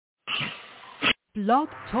Blog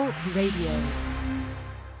Talk Radio.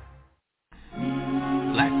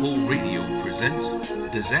 Black Hole Radio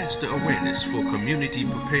presents Disaster Awareness for Community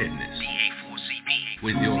Preparedness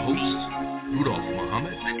with your hosts, Rudolph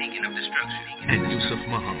Muhammad and Yusef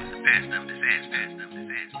Muhammad.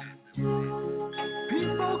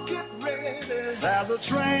 People get ready, there's a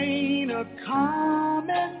train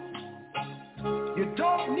a-coming. You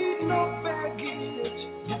don't need no baggage,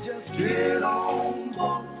 you just get on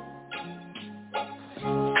board.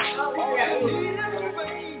 All you need is a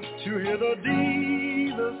way to hear the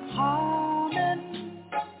Jesus humming.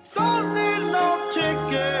 Don't need no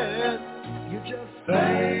ticket, you just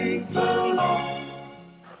thank the Lord.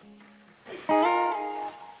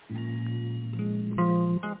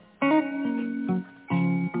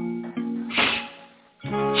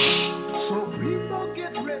 So people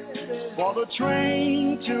get ready for the train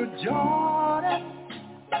to Jordan,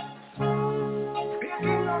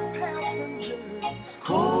 picking up passengers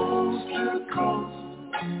coast to coast.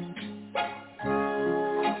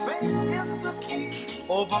 Faith is the key.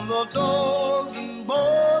 Open the doors and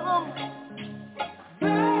board them.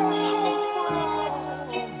 There's hope for all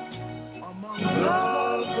among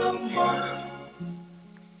love and birth.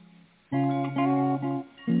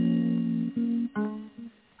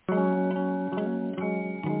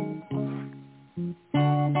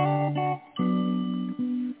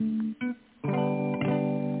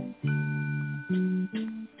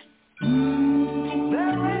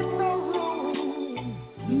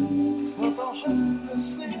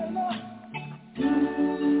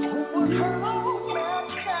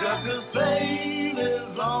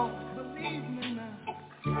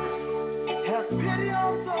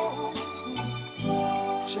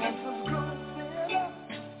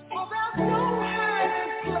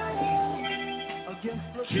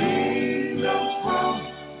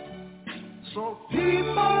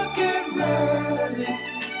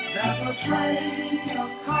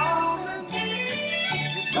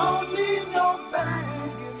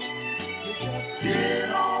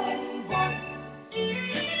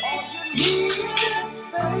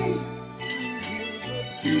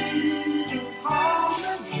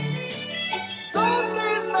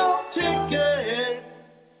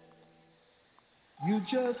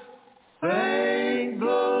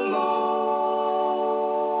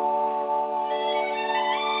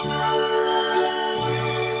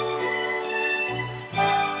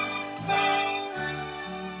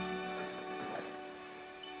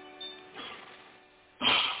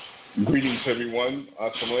 Greetings, everyone.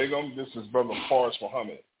 Assalamu alaikum. This is Brother Forrest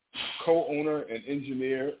Muhammad, co-owner and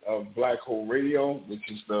engineer of Black Hole Radio, which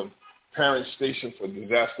is the parent station for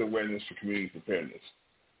disaster awareness for community preparedness.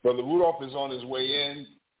 Brother Rudolph is on his way in.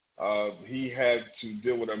 He had to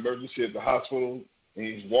deal with an emergency at the hospital, and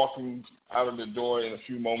he's walking out of the door in a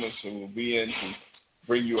few moments, and we'll be in to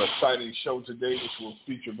bring you a exciting show today, which will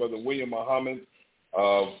feature Brother William Muhammad,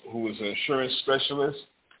 who is an insurance specialist.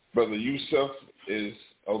 Brother Yusef is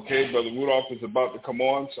okay. Brother Rudolph is about to come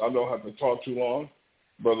on, so I don't have to talk too long.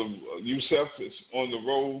 Brother Yusef is on the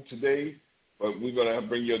road today, but we're going to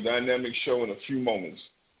bring you a dynamic show in a few moments.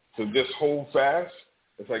 So just hold fast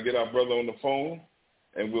as I get our brother on the phone,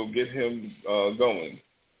 and we'll get him going.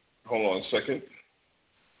 Hold on a second.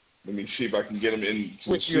 Let me see if I can get him in.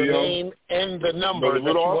 With your name and the number that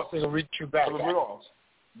you want me to reach you back Brother Rudolph.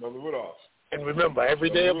 Brother Rudolph. And remember, every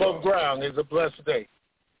day above ground is a blessed day.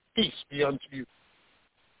 Peace be unto you.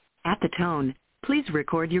 At the tone, please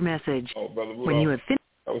record your message. Oh, Brother Rudolph. When you have finished.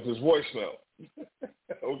 That was his voicemail.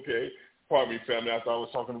 Okay. Pardon me, family. I thought I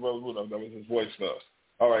was talking to Brother Rudolph. That was his voicemail.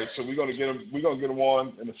 All right, so we're gonna get him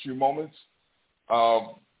on in a few moments. I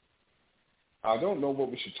don't know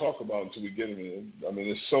what we should talk about until we get him in. I mean,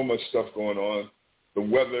 there's so much stuff going on. The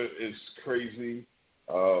weather is crazy.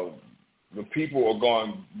 The people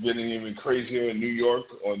are getting even crazier in New York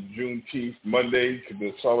on Juneteenth Monday,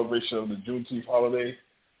 the celebration of the Juneteenth holiday.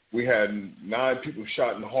 We had 9 people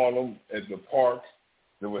shot in Harlem at the park.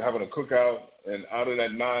 They were having a cookout, and out of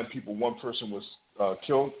that 9 people, 1 person was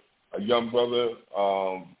killed, a young brother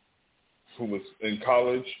who was in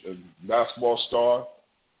college, a basketball star.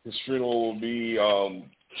 His funeral will be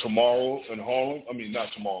tomorrow in Harlem. I mean,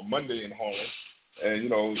 not tomorrow, Monday in Harlem. And, you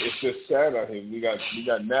know, it's just sad out here. We got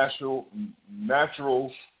natural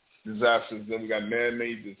disasters, then we got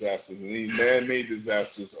man-made disasters. And these man-made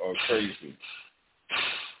disasters are crazy.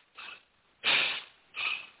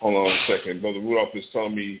 Hold on a second. Brother Rudolph is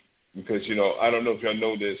telling me, because, you know, I don't know if y'all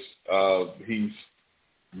know this, he's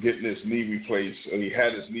getting his knee replaced, or he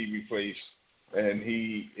had his knee replaced, and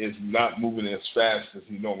he is not moving as fast as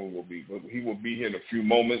he normally will be. But he will be here in a few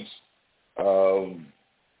moments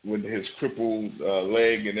with his crippled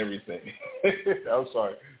leg and everything. I'm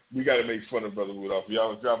sorry. We got to make fun of Brother Rudolph.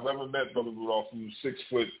 Y'all ever met Brother Rudolph, who's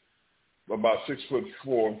about 6'4"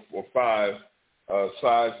 or 5,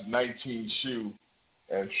 size 19 shoe,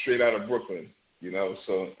 and straight out of Brooklyn.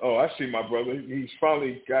 So I see my brother. He's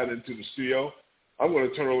finally got into the studio. I'm going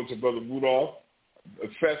to turn it over to Brother Rudolph,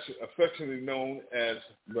 affectionately known as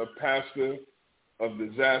the pastor of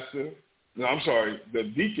disaster. No, I'm sorry, the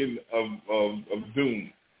deacon of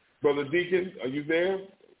doom. Brother Deacon, are you there?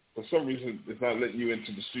 For some reason, it's not letting you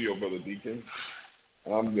into the studio, Brother Deacon.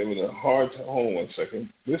 I'm giving it a hard time. Hold on 1 second.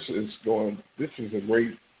 This is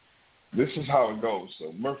how it goes.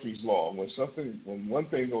 So Murphy's Law. When one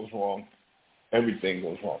thing goes wrong, everything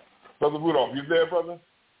goes wrong. Brother Rudolph, you there, brother?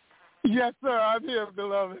 Yes, sir. I'm here,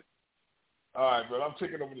 beloved. All right, brother. I'm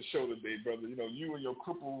taking over the show today, brother. You and your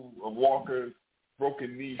crippled walker,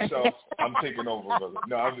 broken knee self, I'm taking over, brother.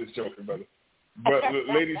 No, I'm just joking, brother. But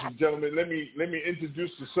ladies and gentlemen, let me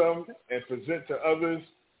introduce to some and present to others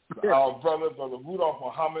our brother Rudolph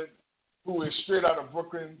Muhammad, who is straight out of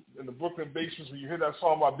Brooklyn, in the Brooklyn basements. When you hear that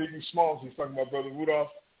song by Biggie Smalls, he's talking about Brother Rudolph.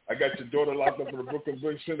 I got your daughter locked up in the Brooklyn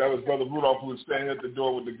basement. That was Brother Rudolph, who was standing at the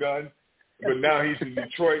door with the gun. But now he's in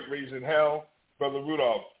Detroit, raising hell. Brother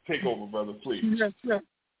Rudolph, take over, brother, please. Yes, yes.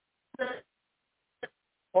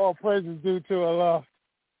 All praises due to Allah.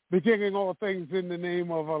 Beginning all things in the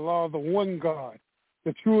name of Allah, the one God,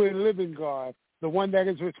 the true and living God, the one that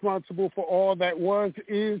is responsible for all that was,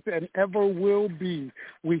 is, and ever will be.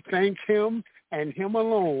 We thank him and him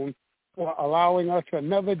alone for allowing us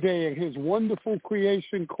another day in his wonderful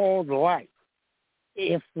creation called life.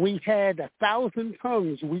 If we had 1,000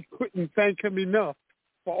 tongues, we couldn't thank him enough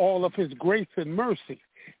for all of his grace and mercy.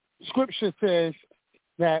 Scripture says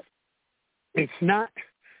that it's not,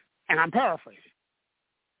 and I'm paraphrasing,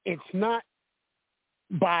 it's not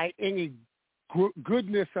by any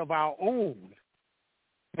goodness of our own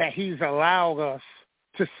that he's allowed us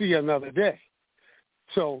to see another day.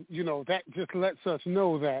 So, that just lets us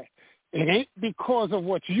know that it ain't because of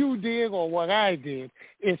what you did or what I did.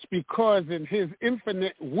 It's because in his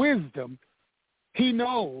infinite wisdom, he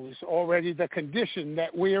knows already the condition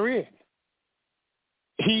that we're in.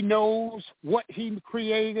 He knows what he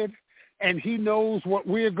created, and he knows what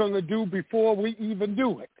we're going to do before we even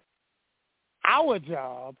do it. Our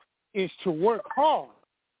job is to work hard.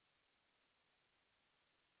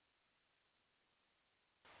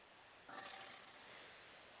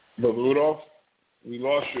 Brother Rudolph, we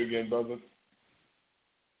lost you again, brother.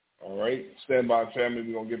 All right. Stand by, family.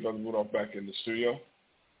 We're going to get Brother Rudolph back in the studio.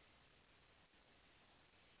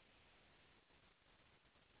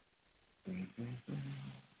 Mm-hmm.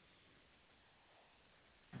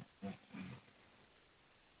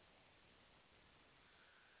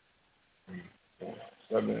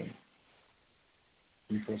 7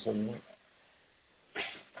 3471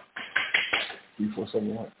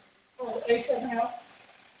 3471. Oh, 870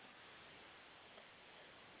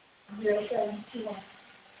 0721.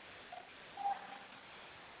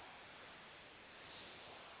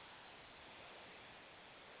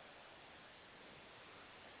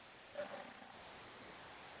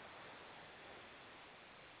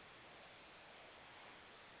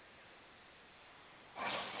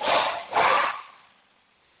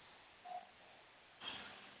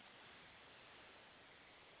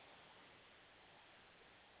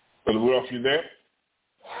 Brother Rudolph, you there?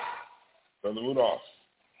 Brother Rudolph.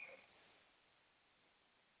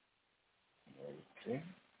 Okay.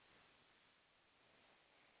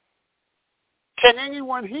 Can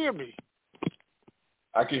anyone hear me?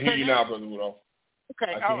 I can hear you now, Brother Rudolph.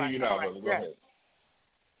 Okay, I can hear you now, brother. Go ahead.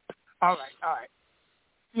 All right.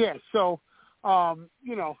 Yeah, so, I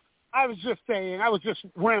was just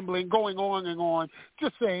rambling, going on and on,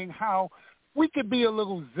 just saying how we could be a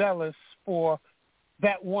little zealous for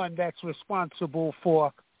that one that's responsible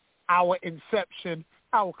for our inception,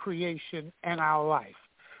 our creation, and our life.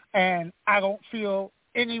 And I don't feel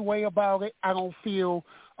any way about it. I don't feel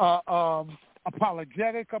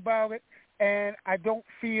apologetic about it. And I don't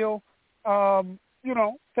feel,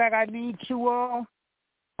 that I need to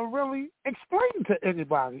really explain to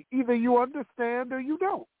anybody. Either you understand or you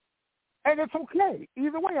don't. And it's okay.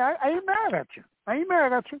 Either way, I ain't mad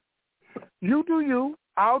at you. You do you,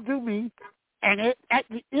 I'll do me. And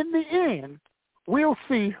in the end, we'll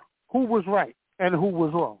see who was right and who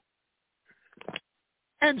was wrong.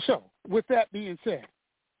 And so, with that being said,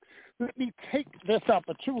 let me take this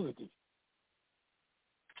opportunity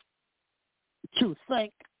to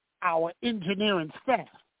thank our engineering staff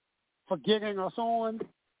for getting us on,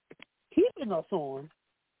 keeping us on,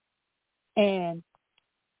 and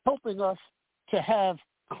helping us to have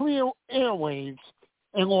clear airwaves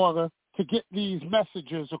in order to get these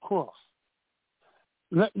messages across.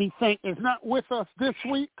 let me think, is not with us this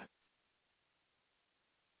week,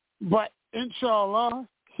 but inshallah,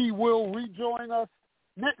 he will rejoin us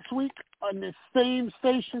next week on the same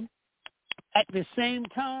station at the same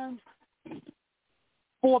time,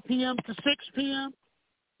 4 p.m. to 6 p.m.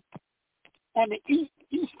 on the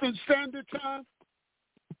Eastern Standard Time.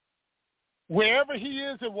 Wherever he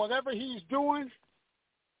is and whatever he's doing,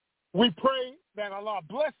 we pray that Allah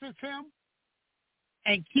blesses him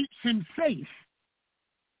and keeps him safe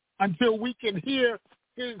until we can hear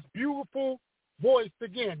his beautiful voice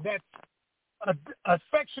again. That's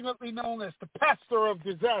affectionately known as the pastor of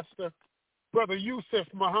disaster, Brother Yusef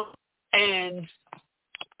Muhammad. And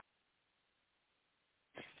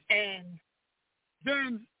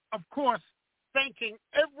then, of course, thanking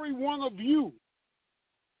every one of you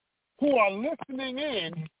who are listening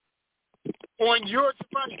in on your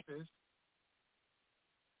devices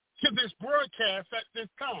to this broadcast at this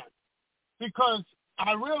time, because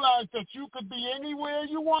I realize that you could be anywhere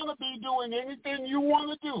you want to be, doing anything you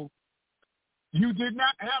want to do. You did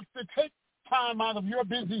not have to take time out of your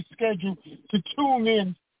busy schedule to tune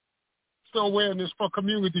in to Awareness for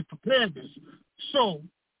Community Preparedness. So,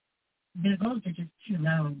 they're going to just chill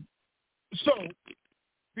out. So,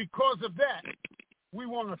 because of that, we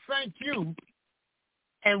want to thank you,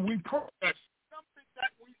 and we pray that something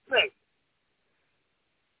that we say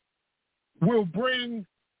will bring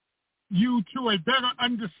you to a better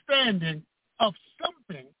understanding of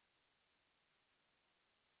something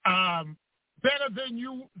better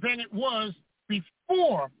than it was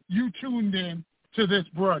before you tuned in to this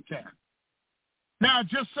broadcast. Now,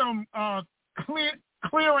 just some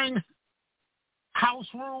clearing house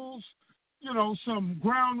rules, some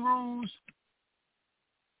ground rules.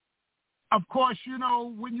 Of course,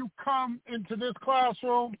 when you come into this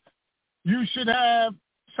classroom, you should have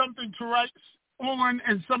something to write on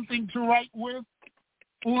and something to write with.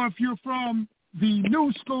 Or if you're from the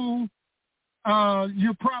new school,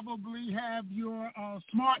 you probably have your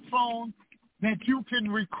smartphone that you can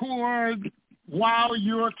record while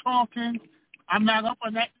you're talking. I'm not up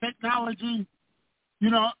on that technology.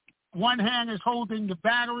 One hand is holding the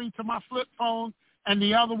battery to my flip phone, and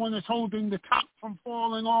the other one is holding the top from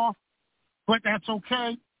falling off. But that's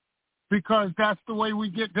okay, because that's the way we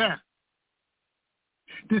get down.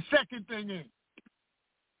 The second thing is,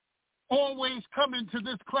 always come into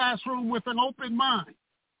this classroom with an open mind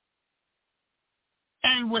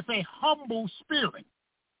and with a humble spirit.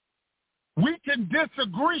 We can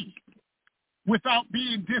disagree without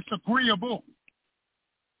being disagreeable.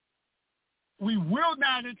 We will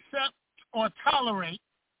not accept or tolerate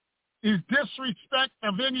is disrespect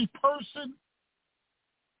of any person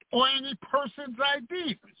or any person's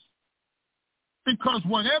ideas. Because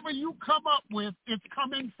whatever you come up with, it's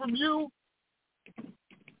coming from you.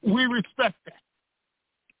 We respect that.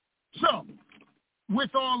 So, with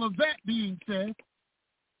all of that being said,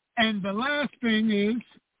 and the last thing is,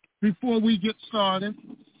 before we get started,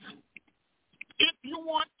 if you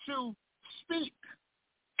want to speak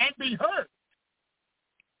and be heard,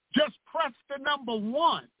 just press the number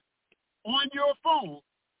 1 on your phone,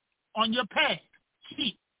 on your pad,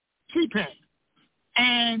 keypad,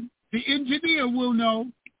 and the engineer will know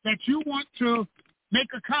that you want to make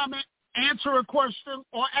a comment, answer a question,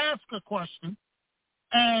 or ask a question,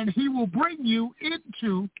 and he will bring you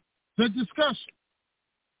into the discussion.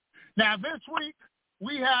 Now, this week,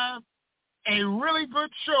 we have a really good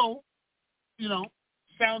show,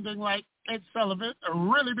 sounding like Ed Sullivan, a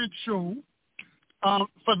really big show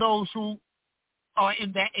for those who are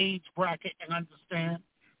in that age bracket and understand.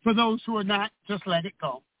 For those who are not, just let it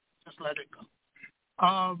go. Just let it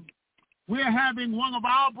go. We're having one of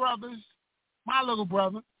our brothers, my little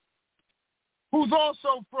brother, who's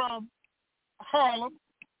also from Harlem.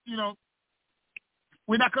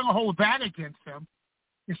 We're not going to hold that against him.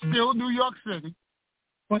 It's still New York City.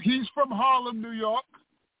 But he's from Harlem, New York,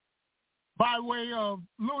 by way of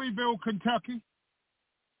Louisville, Kentucky.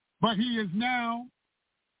 But he is now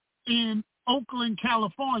in Oakland,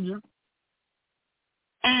 California.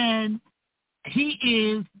 And he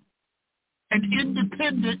is an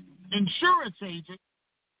independent insurance agent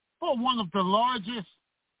for one of the largest,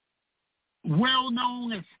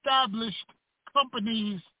 well-known, established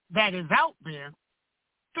companies that is out there,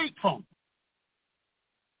 State Farm.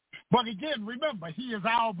 But again, remember, he is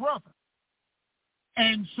our brother.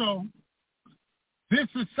 And so this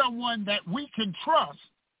is someone that we can trust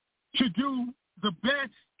to do the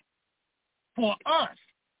best for us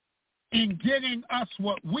in getting us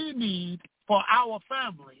what we need for our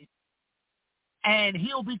family. And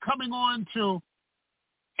he'll be coming on to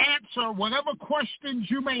answer whatever questions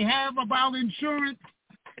you may have about insurance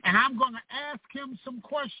And I'm going to ask him some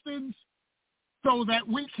questions so that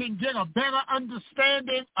we can get a better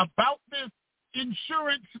understanding about this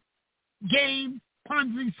insurance game,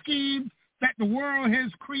 Ponzi scheme that the world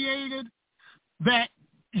has created that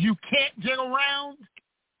you can't get around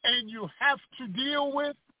and you have to deal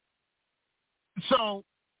with. So,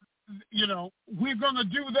 we're going to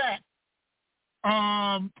do that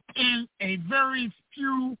in a very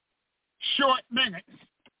few short minutes.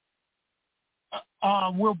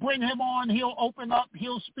 We'll bring him on. He'll open up.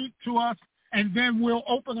 He'll speak to us, and then we'll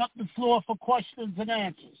open up the floor for questions and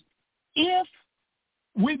answers. If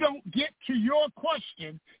we don't get to your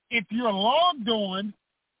question, if you're logged on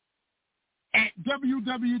at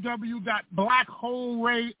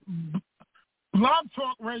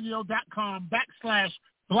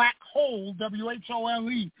www.blogtalkradio.com/blackhole,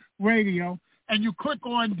 WHOLE radio, and you click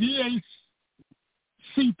on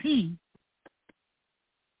DACP,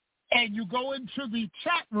 and you go into the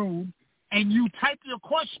chat room and you type your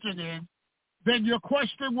question in, then your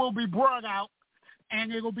question will be brought out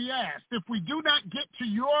and it will be asked. If we do not get to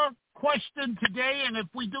your question today, and if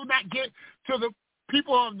we do not get to the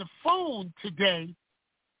people on the phone today,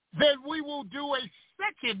 then we will do a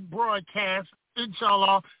second broadcast,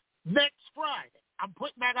 inshallah, next Friday. I'm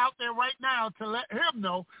putting that out there right now to let him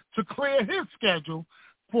know, to clear his schedule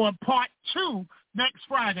for part 2 next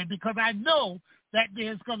Friday, because I know that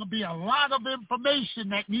there's going to be a lot of information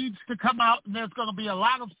that needs to come out, and there's going to be a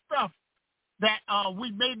lot of stuff that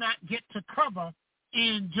we may not get to cover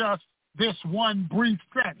in just this one brief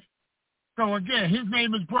setting. So again, his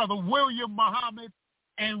name is Brother William Muhammad,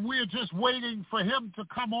 and we're just waiting for him to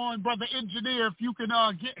come on. Brother Engineer, if you can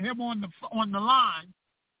get him on the line,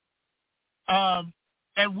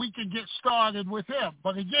 and we can get started with him.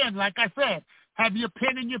 But again, like I said, have your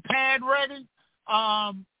pen and your pad ready.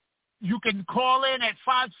 You can call in at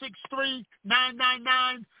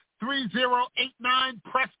 563-999-3089.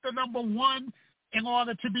 Press the number 1 in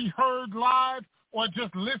order to be heard live, or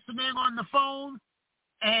just listening on the phone,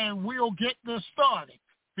 and we'll get this started.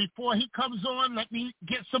 Before he comes on, let me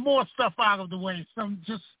get some more stuff out of the way, some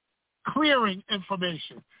just clearing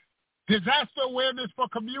information. Disaster Awareness for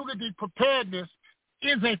Community Preparedness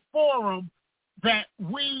is a forum that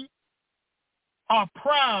we are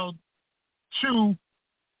proud to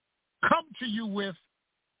come to you with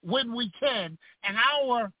when we can, and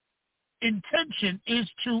our intention is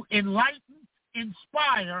to enlighten,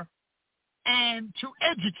 inspire, and to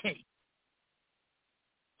educate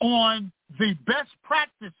on the best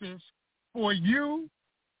practices for you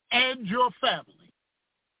and your family.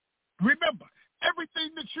 Remember,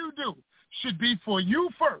 everything that you do should be for you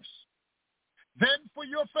first, then for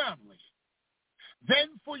your family,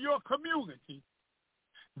 then for your community,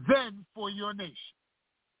 then for your nation.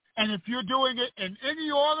 And if you're doing it in any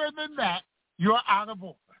order than that, you're out of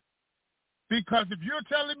order. Because if you're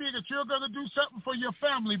telling me that you're going to do something for your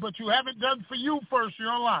family, but you haven't done for you first,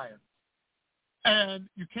 you're a liar. And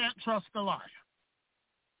you can't trust a liar.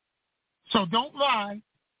 So don't lie.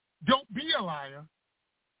 Don't be a liar.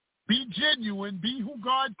 Be genuine. Be who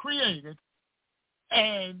God created.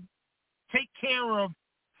 And take care of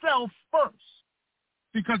self first.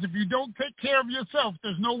 Because if you don't take care of yourself,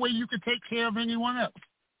 there's no way you can take care of anyone else.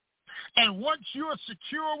 And once you're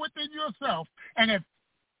secure within yourself and have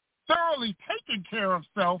thoroughly taken care of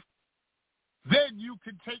self, then you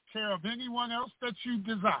can take care of anyone else that you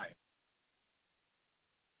desire.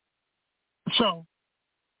 So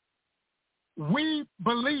we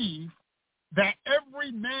believe that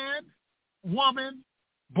every man, woman,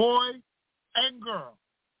 boy, and girl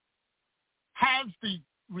has the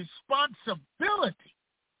responsibility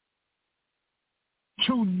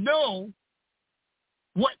to know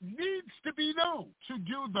what needs to be known, to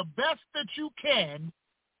do the best that you can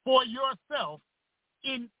for yourself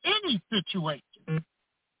in any situation.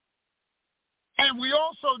 And we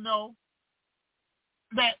also know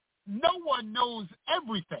that no one knows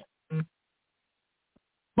everything.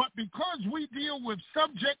 But because we deal with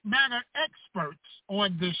subject matter experts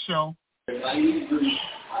on this show, then we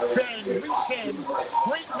can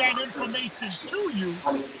bring that information to you,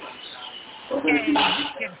 and we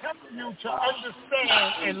can help you to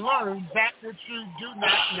understand and learn that which you do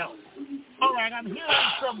not know. All right, I'm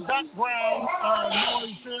hearing some background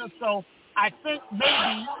noise here, so I think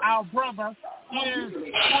maybe our brother is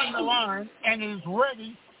on the line and is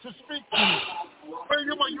ready to speak to you.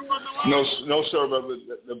 You on the line? No, sir, brother.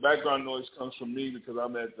 The background noise comes from me because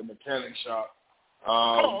I'm at the mechanic shop.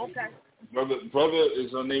 Okay. Brother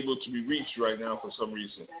is unable to be reached right now for some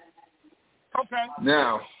reason. Okay.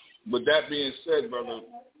 Now, with that being said, brother,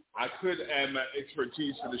 I could add my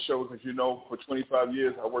expertise to the show because, for 25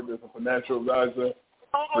 years I worked as a financial advisor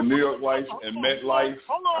for New York Life and MetLife.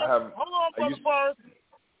 Hold on, Brother Forrest.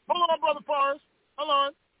 Hold on, Brother Forrest. Hold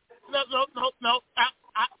on. No.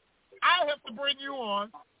 I have to bring you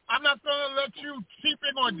on. I'm not going to let you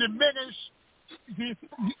cheapen or diminish the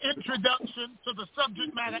introduction to the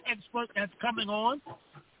subject matter expert that's coming on.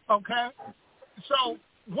 Okay? So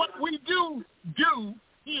what we do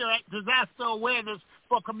here at Disaster Awareness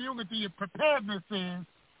for Community and Preparedness is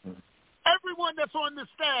everyone that's on the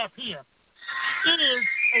staff here is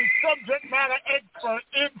a subject matter expert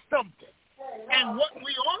in something. And what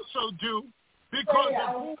we also do, because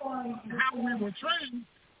of how we were trained,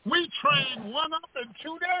 we train one up and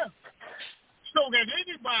two down so that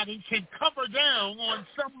anybody can cover down on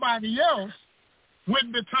somebody else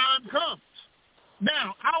when the time comes.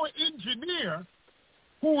 Now, our engineer,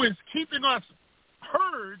 who is keeping us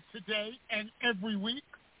heard today and every week,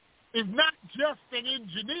 is not just an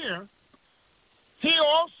engineer. He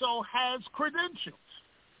also has credentials.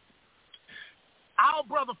 Our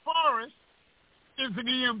brother Forrest is an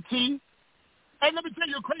EMT. And let me tell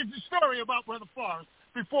you a crazy story about Brother Forrest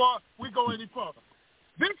before we go any further.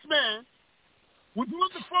 This man was on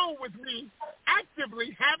the phone with me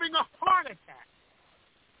actively having a heart attack.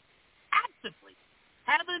 Actively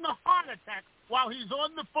having a heart attack while he's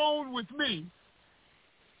on the phone with me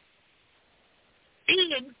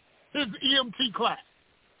in his EMT class.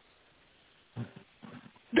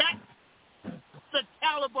 That's the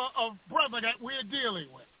caliber of brother that we're dealing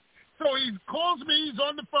with. So he calls me, he's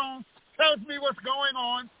on the phone, tells me what's going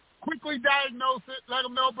on, quickly diagnose it, let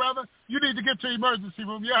him know, brother, you need to get to the emergency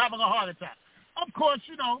room. You're having a heart attack. Of course,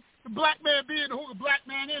 you know, the black man being who the black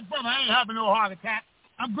man is, brother, I ain't having no heart attack.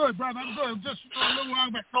 I'm good, brother, I'm good. Just a little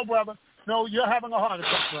long back. No, brother. No, you're having a heart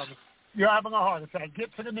attack, brother. You're having a heart attack.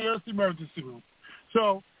 Get to the nearest emergency room.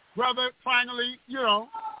 So, brother, finally, you know,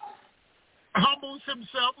 humbles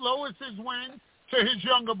himself, lowers his wing to his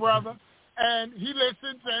younger brother, and he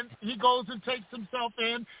listens, and he goes and takes himself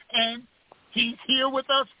in, and he's here with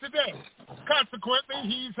us today. Consequently,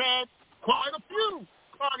 he's had quite a few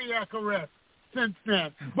cardiac arrests since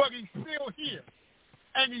then, but he's still here.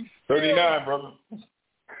 And he's still, 39, brother.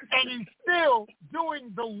 And he's still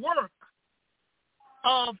doing the work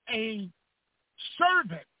of a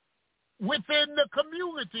servant within the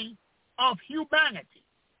community of humanity.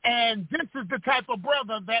 And this is the type of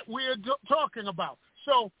brother that we're talking about.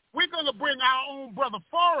 So we're going to bring our own brother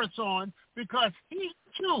Forrest on because he,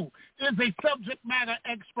 too, is a subject matter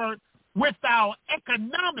expert with our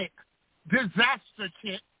economic disaster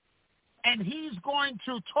kit. And he's going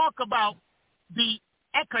to talk about the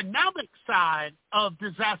economic side of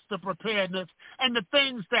disaster preparedness and the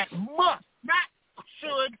things that must, not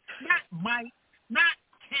should, not might, not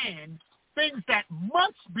can, things that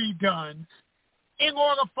must be done in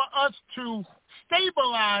order for us to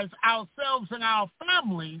stabilize ourselves and our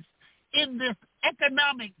families in this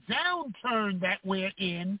economic downturn that we're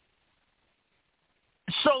in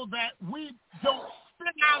so that we don't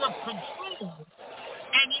spin out of control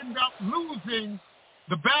and end up losing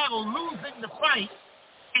the battle, losing the fight,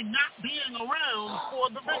 and not being around for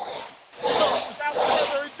the victory. So without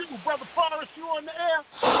further ado, Brother Forrest, you on the air?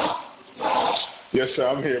 Yes, sir,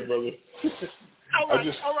 I'm here, brother. All right.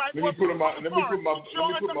 Let me put my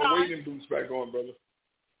waiting boots back on, brother.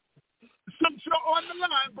 Since you're on the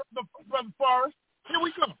line, Brother Forrest, here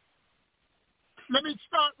we go. Let me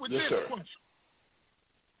start with this question.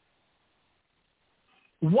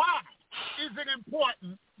 Why is it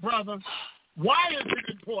important, brother? Why is it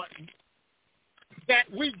important that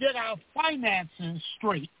we get our finances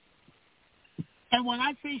straight? And when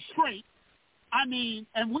I say straight, I mean,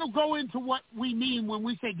 and we'll go into what we mean when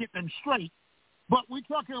we say get them straight, but we're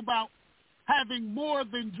talking about having more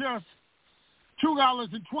than just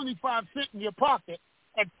 $2.25 in your pocket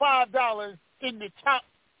and $5 in the top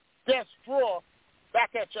desk drawer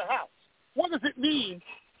back at your house. What does it mean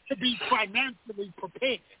to be financially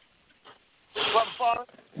prepared? Brother Farr?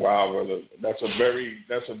 Wow, brother. That's a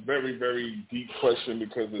very, very deep question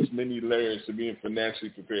because there's many layers to being financially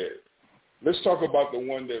prepared. Let's talk about the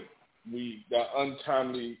one that the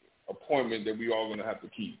untimely appointment that we all going to have to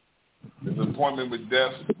keep. There's an appointment with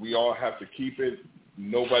death. We all have to keep it.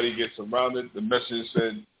 Nobody gets around it. The message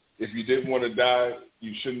said, if you didn't want to die,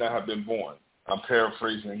 you should not have been born. I'm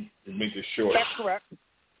paraphrasing to make it short. That's correct.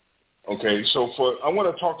 Okay, so I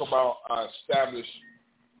want to talk about our established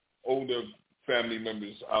older family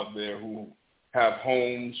members out there who have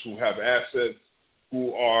homes, who have assets,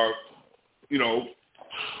 who are,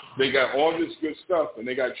 they got all this good stuff and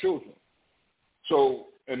they got children. So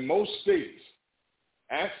in most states,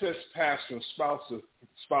 assets pass from spouse to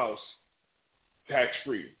spouse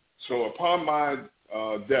tax-free. So upon my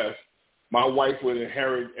death, my wife would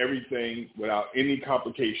inherit everything without any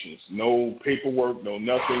complications, no paperwork, no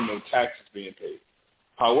nothing, no taxes being paid.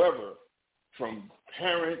 However, from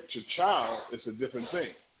parent to child, it's a different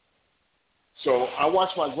thing. So I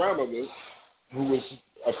watched my grandmother, who was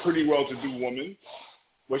a pretty well-to-do woman.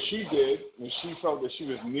 What she did when she felt that she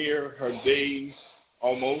was near her days,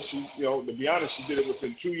 almost, to be honest, she did it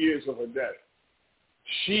within 2 years of her death.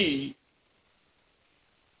 She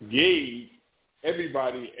gave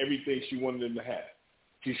everybody everything she wanted them to have.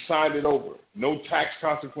 She signed it over. No tax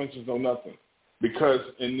consequences, no nothing. Because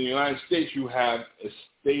in the United States, you have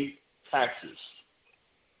estate taxes.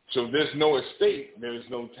 So if there's no estate, there is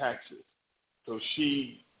no taxes. So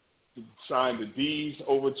she signed the deeds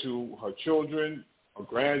over to her children, her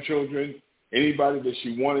grandchildren, anybody that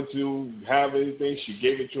she wanted to have anything, she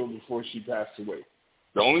gave it to them before she passed away.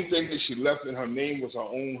 The only thing that she left in her name was her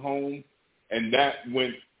own home, and that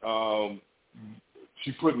went,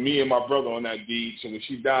 she put me and my brother on that deed, so when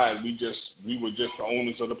she died, we were just the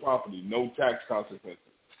owners of the property, no tax consequences.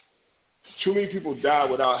 Too many people die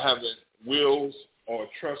without having wills or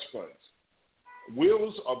trust funds.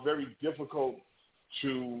 Wills are very difficult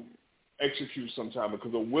to execute sometimes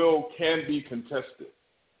because a will can be contested.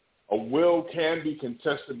 A will can be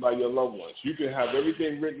contested by your loved ones. You can have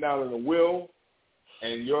everything written out in a will,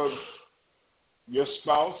 and your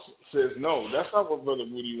spouse says, no, that's not what Brother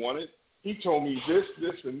Rudy wanted. He told me this,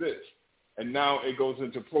 this, and this. And now it goes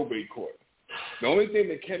into probate court. The only thing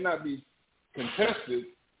that cannot be contested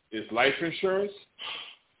is life insurance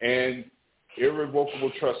and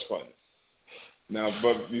irrevocable trust funds. Now,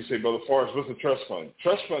 you say, Brother Forrest, what's a trust fund?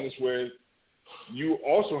 Trust fund is where you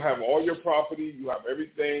also have all your property, you have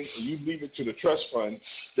everything, and you leave it to the trust fund.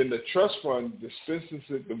 Then the trust fund dispenses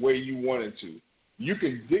it the way you want it to. You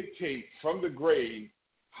can dictate from the grave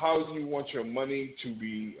how you want your money to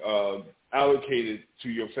be allocated to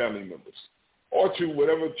your family members or to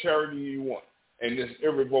whatever charity you want. And it's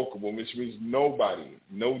irrevocable, which means nobody,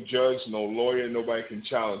 no judge, no lawyer, nobody can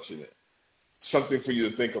challenge it. Something for you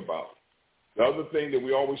to think about. The other thing that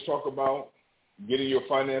we always talk about, getting your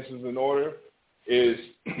finances in order, is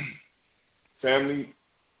family.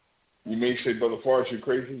 You may say, Brother Forrest, you're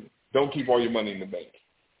crazy. Don't keep all your money in the bank.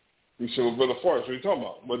 We said, well, Brother Forrest, what are you talking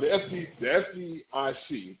about? Well, the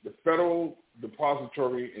FDIC, the Federal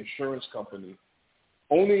Depository Insurance Company,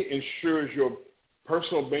 only insures your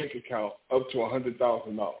personal bank account up to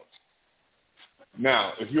 $100,000.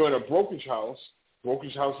 Now, if you're in a brokerage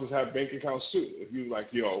houses have bank accounts too. If you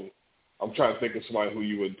I'm trying to think of somebody who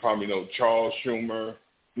you would probably know, Charles Schumer.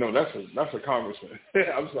 No, that's a congressman.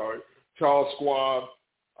 I'm sorry. Charles Schwab,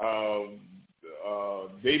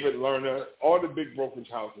 David Lerner, all the big brokerage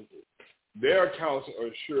houses, their accounts are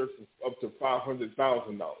insured for up to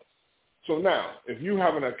 $500,000. So now, if you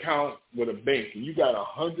have an account with a bank and you got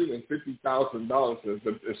 $150,000,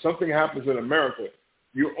 if something happens in America,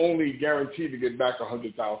 you're only guaranteed to get back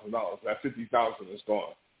 $100,000. That $50,000 is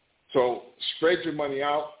gone. So spread your money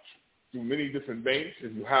out through many different banks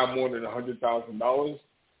if you have more than $100,000,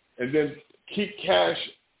 and then keep cash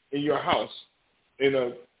in your house in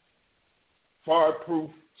a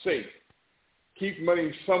fireproof safe. Keep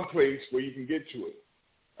money someplace where you can get to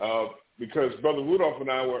it. Because Brother Rudolph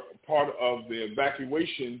and I were part of the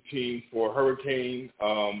evacuation team for Hurricane.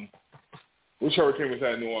 Which hurricane was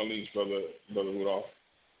that in New Orleans, Brother Rudolph?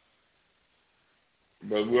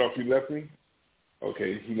 Brother Rudolph, you left me?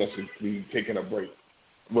 Okay, he must be taking a break.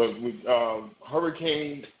 But with the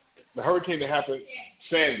hurricane that happened,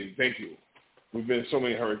 Sandy, thank you. We've been in so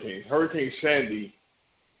many hurricanes. Hurricane Sandy,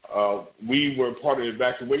 we were part of the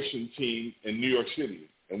evacuation team in New York City.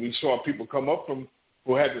 And we saw people come up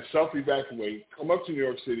who had to self-evacuate, come up to New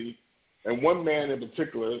York City. And one man in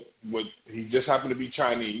particular, he just happened to be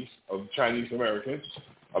Chinese American,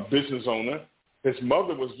 a business owner. His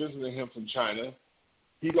mother was visiting him from China.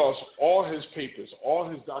 He lost all his papers, all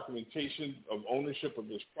his documentation of ownership of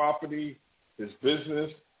his property, his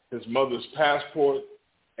business, his mother's passport,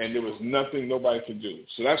 and there was nothing nobody could do.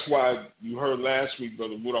 So that's why you heard last week,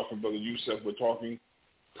 Brother Rudolph and Brother Yusef were talking,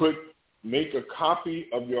 make a copy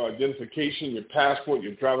of your identification, your passport,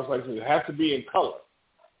 your driver's license. It has to be in color.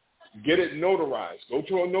 Get it notarized. Go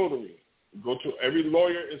to a notary. Every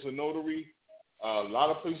lawyer is a notary. A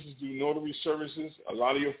lot of places do notary services.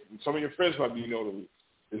 Some of your friends might be notaries.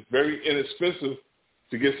 It's very inexpensive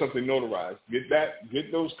to get something notarized.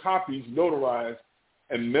 Get those copies notarized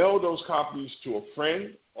and mail those copies to a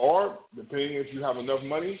friend, or depending if you have enough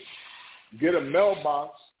money, get a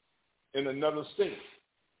mailbox in another state.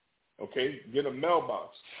 Okay, get a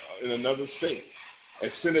mailbox in another state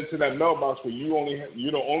and send it to that mailbox where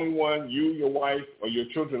you're the only one, you, your wife, or your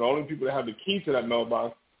children, the only people that have the key to that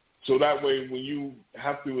mailbox, So that way, when you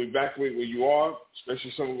have to evacuate where you are,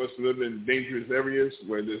 especially some of us live in dangerous areas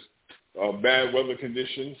where there's bad weather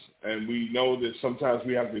conditions, and we know that sometimes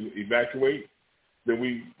we have to evacuate, then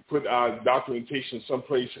we put our documentation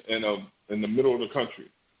someplace in the middle of the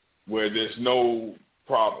country where there's no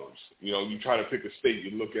problems. You know, you try to pick a state,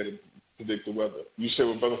 you look at it, predict the weather. You say,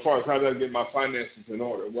 well, Brother Forrest, how do I get my finances in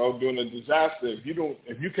order? Well, during a disaster, if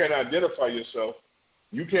you can't identify yourself,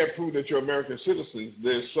 you can't prove that you're American citizens,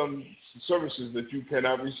 there's some services that you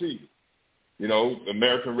cannot receive. You know,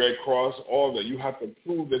 American Red Cross, all that. You have to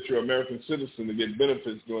prove that you're an American citizen to get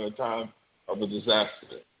benefits during a time of a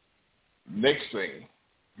disaster. Next thing,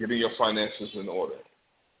 getting your finances in order.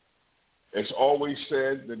 It's always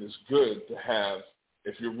said that it's good to have,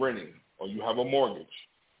 if you're renting or you have a mortgage,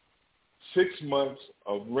 6 months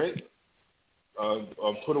of rent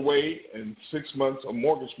put away and 6 months of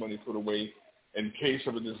mortgage money put away in case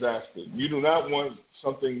of a disaster. You do not want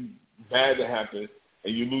something bad to happen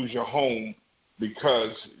and you lose your home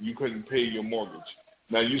because you couldn't pay your mortgage.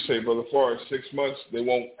 Now you say, Brother Forrest, 6 months, they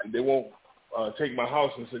won't take my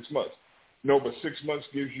house in 6 months. No, but 6 months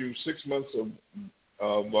gives you 6 months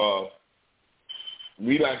of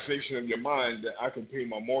relaxation of your mind that I can pay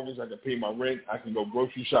my mortgage, I can pay my rent, I can go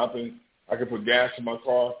grocery shopping, I can put gas in my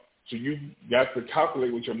car. So you got to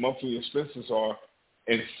calculate what your monthly expenses are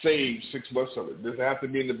and save 6 months of it. Does it have to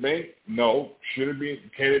be in the bank? No. Should it be?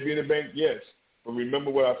 Can it be in the bank? Yes. But remember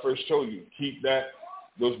what I first told you. Keep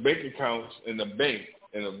those bank accounts in the bank.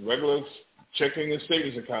 In a regular checking and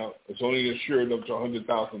savings account, it's only insured up to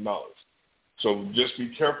 $100,000. So just be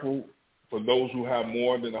careful for those who have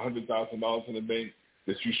more than $100,000 in the bank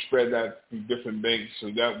that you spread that through different banks so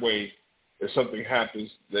that way if something happens,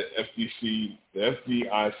 the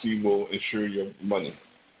FDIC will insure your money.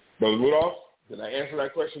 Brother Rudolph, did I answer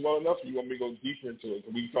that question well enough? Or you want me to go deeper into it?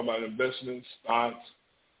 We can talk about investments, stocks,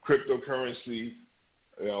 cryptocurrency.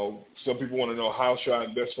 You know, some people want to know how should I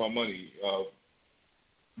invest my money.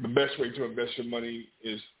 The best way to invest your money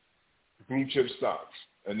is blue chip stocks,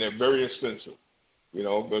 and they're very expensive. You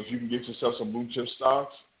know, but if you can get yourself some blue chip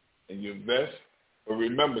stocks and you invest, but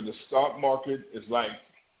remember the stock market is like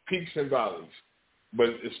peaks and valleys, but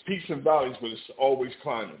it's peaks and valleys, but it's always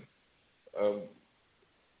climbing.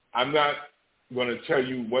 I'm not going to tell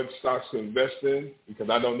you what stocks to invest in because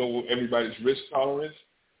I don't know everybody's risk tolerance,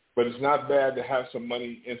 but it's not bad to have some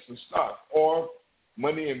money in some stock or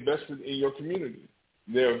money invested in your community.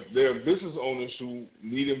 There are business owners who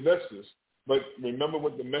need investors, but remember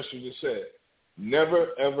what the messenger said. Never,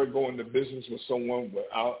 ever go into business with someone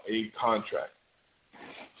without a contract.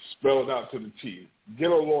 Spell it out to the T. Get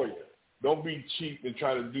a lawyer. Don't be cheap and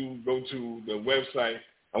try to go to the website.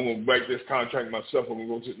 I'm going to write this contract myself.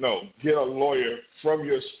 No, get a lawyer from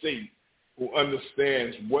your state who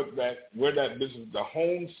understands where that business, the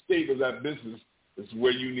home state of that business is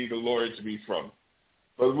where you need a lawyer to be from.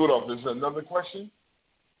 Brother Rudolph, is there another question?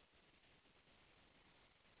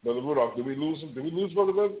 Brother Rudolph, did we lose him? Did we lose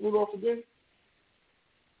Brother Rudolph again?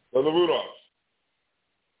 Brother Rudolph.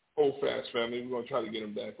 Hold fast, family. We're going to try to get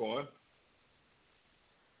him back on.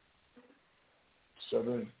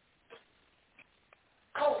 7.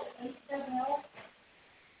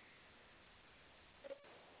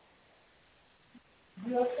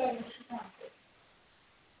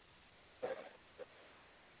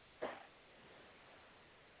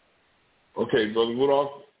 Okay, Brother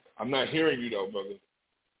Rudolph, I'm not hearing you though, brother.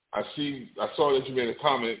 I saw that you made a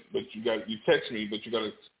comment, but you text me, but you got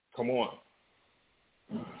to come on.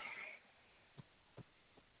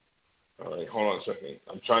 All right, hold on a second.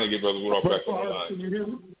 I'm trying to get Brother Rudolph back on the line. Can you hear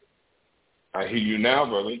me? I hear you now,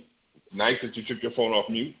 brother. Nice that you took your phone off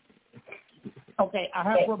mute. Okay, I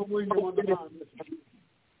have Brother William on the line.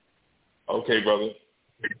 Okay, brother.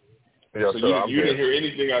 Yes, so sir, you didn't hear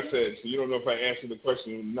anything I said, so you don't know if I answered the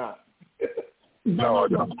question or not. No,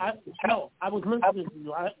 I was listening to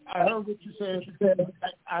you. I heard what you said.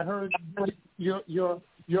 I heard your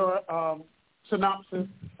synopsis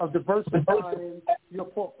of diversifying your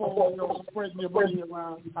portfolio, spreading your money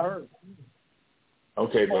around. I heard.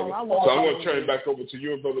 Okay, brother. So I'm going to turn it back over to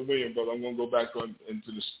you and Brother William, brother. I'm going to go back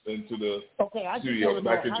into the studio,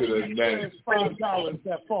 back into the advantage. $5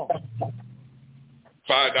 that fall.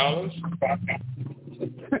 $5?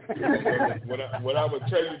 What I would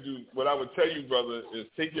tell you, brother, is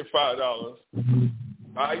take your $5,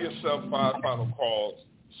 buy yourself 5 final calls,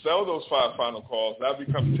 sell those 5 final calls. That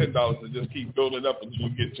becomes $10, and just keep building up until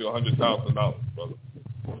you get to $100,000, brother.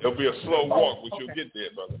 It'll be a slow walk, but you'll get there,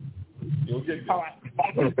 brother. You'll get there.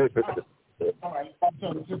 All right.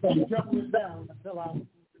 So just keep jumping it down until I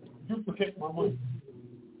duplicate my money.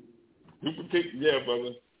 Duplicate? Yeah,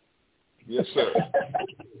 brother. Yes, sir.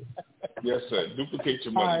 Yes, sir. Duplicate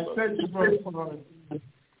your money. All right, thank you, Brother Forrest.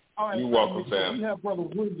 All right, you're welcome, Sam. We have Brother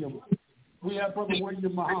William. We have Brother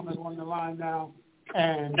William Muhammad on the line now.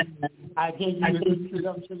 And I gave you the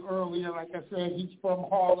introduction earlier. Like I said, he's from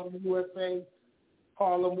Harlem, USA.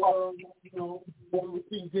 Harlem World, you know,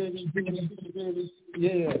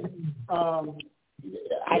 yeah.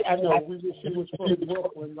 I know we wish he was from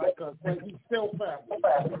Brooklyn, like us, but he's still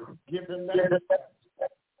family. Give him that.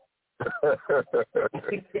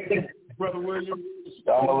 Brother William.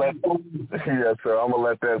 Yes, sir. I'm gonna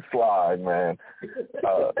let that slide, man.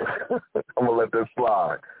 I'm gonna let that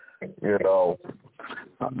slide. You know,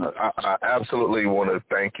 I absolutely want to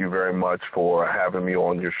thank you very much for having me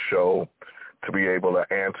on your show to be able to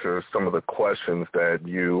answer some of the questions that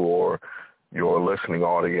you or your listening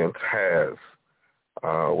audience has.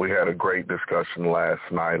 We had a great discussion last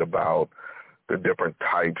night about the different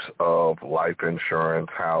types of life insurance,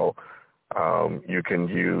 how you can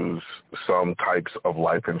use some types of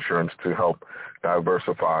life insurance to help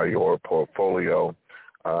diversify your portfolio,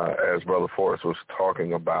 as Brother Forrest was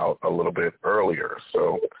talking about a little bit earlier.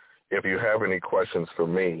 So if you have any questions for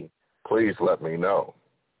me, please let me know.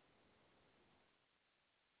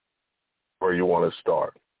 Where you want to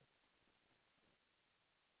start.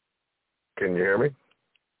 Can you hear me?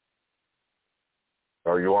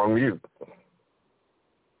 Are you on mute?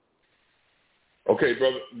 Okay,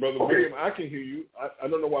 Brother William, I can hear you. I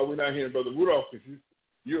don't know why we're not hearing Brother Rudolph, because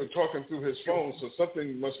you're talking through his phone, so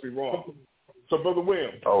something must be wrong. So, Brother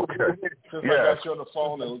William, okay. Since I got you on the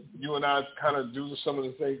phone and you and I kind of do some of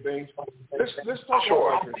the same things, let's talk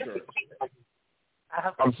about life insurance.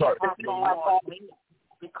 I'm sorry.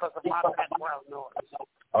 Because of my background noise.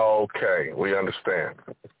 Okay, we understand.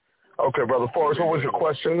 Okay, Brother Forrest, what was your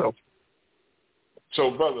question?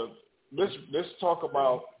 So, brother, let's talk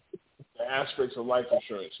about the aspects of life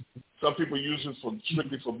insurance. Some people use it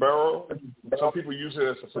strictly for burial. Some people use it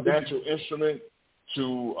as a financial instrument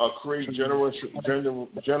to create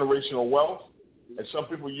generational wealth. And some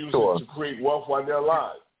people use it to create wealth while they're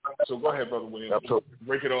alive. So go ahead, Brother William.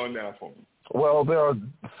 Break it on down for me. Well, there are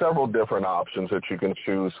several different options that you can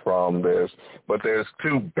choose from. But there's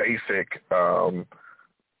two basic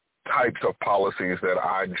types of policies that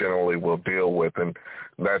I generally will deal with, and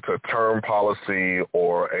that's a term policy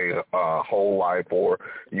or a whole life, or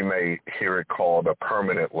you may hear it called a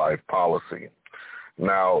permanent life policy.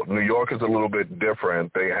 Now, New York is a little bit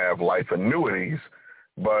different. They have life annuities,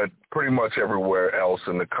 but pretty much everywhere else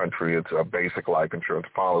in the country, it's a basic life insurance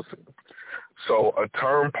policy. So a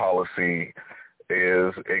term policy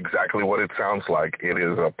is exactly what it sounds like. It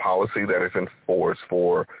is a policy that is in force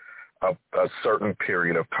for a certain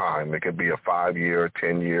period of time. It could be a 5-year,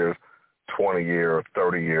 10-year, 20-year,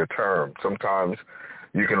 30-year term. Sometimes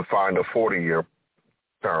you can find a 40-year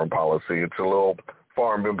term policy. It's a little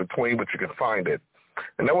far in between, but you can find it.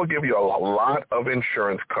 And that will give you a lot of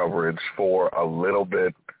insurance coverage for a little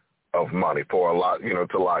bit of money, for a lot,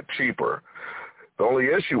 it's a lot cheaper. The only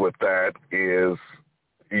issue with that is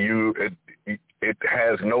it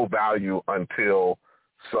has no value until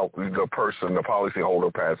the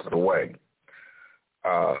policyholder passes away.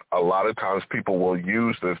 A lot of times people will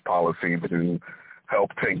use this policy to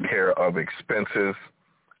help take care of expenses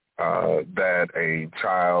that a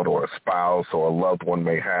child or a spouse or a loved one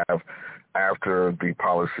may have after the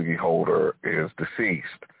policyholder is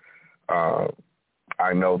deceased.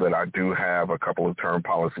 I know that I do have a couple of term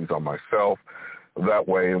policies on myself. That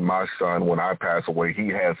way, my son, when I pass away, he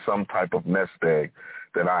has some type of nest egg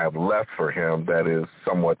that I have left for him that is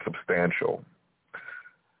somewhat substantial.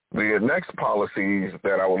 The next policies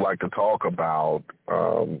that I would like to talk about,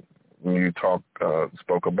 you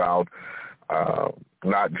spoke about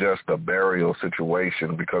not just a burial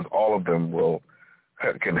situation, because all of them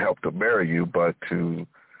can help to bury you, but to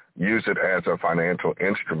use it as a financial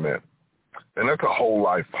instrument. And that's a whole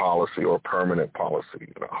life policy or permanent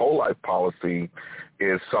policy. A whole life policy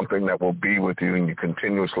is something that will be with you and you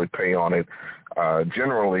continuously pay on it,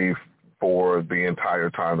 generally for the entire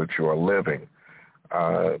time that you are living.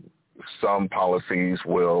 Some policies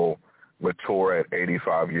will mature at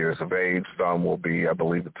 85 years of age. Some will be, I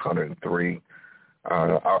believe it's 103.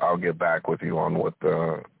 I'll get back with you on what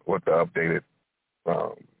the updated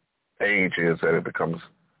age is that it becomes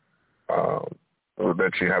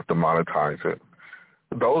that you have to monetize it.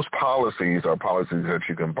 Those policies are policies that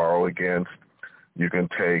you can borrow against. You can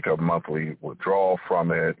take a monthly withdrawal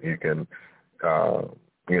from it. You can,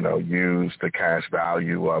 use the cash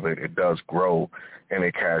value of it. It does grow in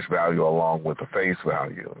a cash value along with the face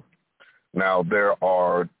value. Now, there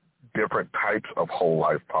are different types of whole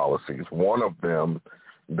life policies. One of them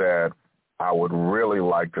that I would really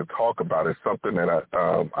like to talk about is something that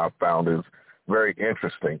I found is very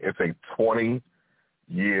interesting. It's a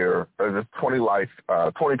 20-year,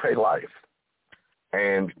 20 paid life.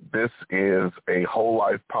 And this is a whole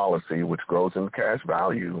life policy which grows in cash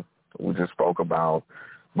value, we just spoke about,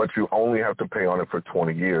 but you only have to pay on it for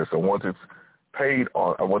 20 years. So once it's paid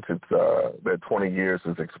on, once it's that 20 years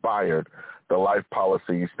is expired, the life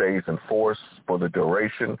policy stays in force for the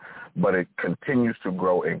duration, but it continues to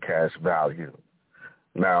grow in cash value.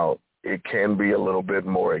 Now, it can be a little bit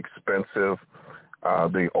more expensive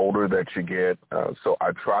the older that you get, so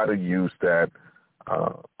I try to use that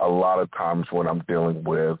a lot of times when I'm dealing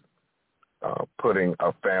with putting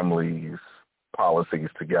a family's policies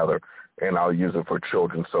together, and I'll use it for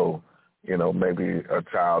children. So, you know, maybe a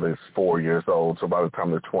child is 4 years old, so by the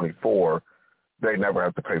time they're 24, they never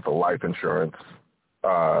have to pay for life insurance.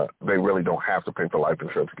 They really don't have to pay for life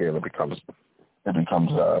insurance again. It becomes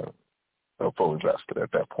fully vested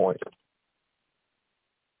at that point.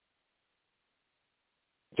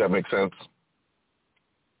 Does that make sense?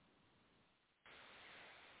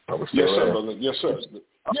 Yes, sir, brother. Yes, sir.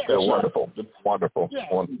 Yeah, wonderful. Wonderful.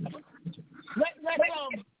 Yeah. Let's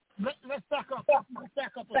back up. Let's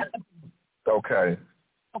back up a bit. Okay.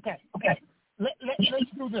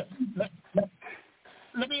 Let's do this.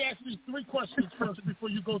 Let me ask you 3 questions first before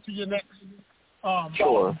you go to your next.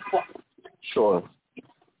 Sure.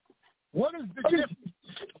 What is the difference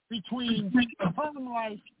between term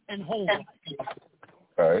life and whole life?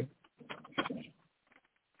 Okay.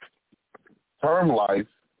 Term life,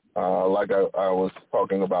 like I was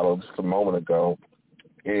talking about just a moment ago,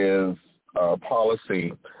 is a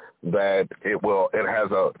policy that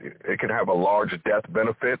it can have a large death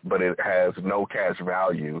benefit, but it has no cash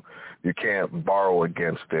value. You can't borrow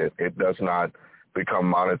against it. It does not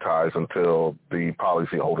become monetized until the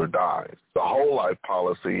policyholder dies. The whole life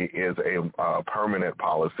policy is a permanent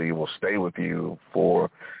policy. It will stay with you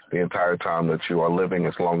for the entire time that you are living,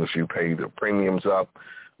 as long as you pay the premiums up,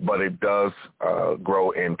 but it does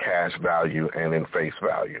grow in cash value and in face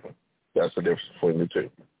value. That's the difference between the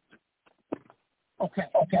two. Okay.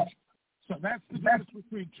 So that's the difference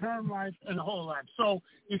between term life and whole life. So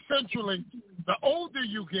essentially, the older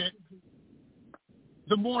you get,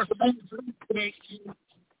 the more sense it makes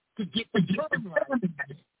to get the term life.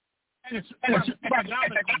 And it's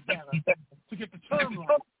economically better to get the term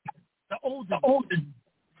life, the older.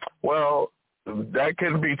 Well, that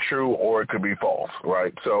can be true or it could be false,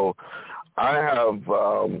 right? So I have,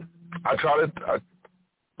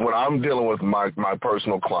 when I'm dealing with my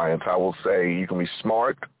personal clients, I will say you can be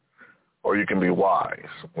smart or you can be wise,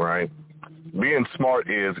 right? Being smart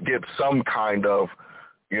is get some kind of,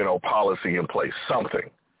 policy in place, something,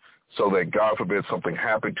 so that God forbid something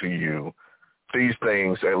happened to you, these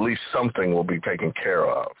things, at least something will be taken care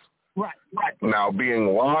of. Right. Now,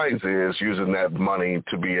 being wise is using that money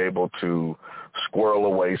to be able to squirrel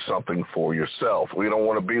away something for yourself. We don't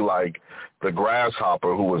want to be like the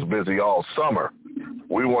grasshopper who was busy all summer.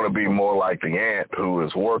 We want to be more like the ant who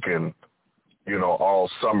is working, all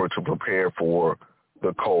summer to prepare for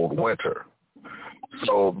the cold winter.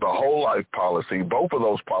 So the whole life policy, both of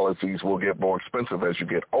those policies will get more expensive as you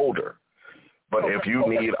get older. But if you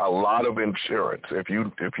need a lot of insurance, if you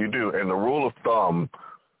do, and the rule of thumb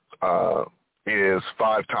is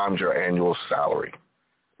 5 times your annual salary.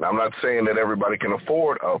 Now, I'm not saying that everybody can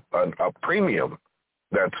afford a premium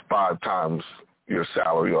that's 5 times your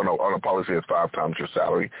salary, on a policy that's 5 times your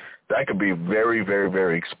salary. That could be very, very,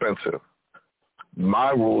 very expensive.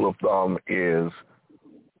 My rule of thumb is,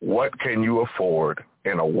 what can you afford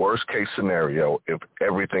in a worst-case scenario if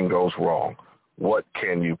everything goes wrong? What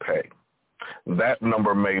can you pay? That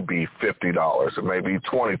number may be $50. It may be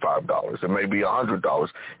 $25. It may be $100.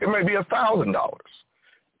 It may be $1,000.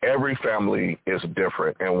 Every family is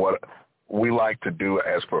different, and what we like to do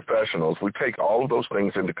as professionals, we take all of those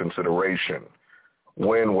things into consideration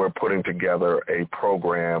when we're putting together a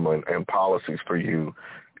program and policies for you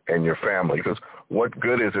and your family. Because what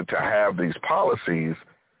good is it to have these policies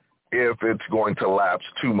if it's going to lapse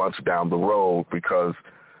 2 months down the road because,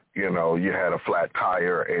 you had a flat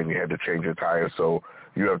tire and you had to change your tire, so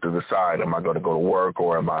you have to decide, am I going to go to work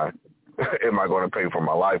or am I going to pay for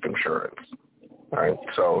my life insurance? Right?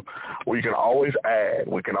 So we can always add,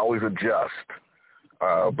 we can always adjust,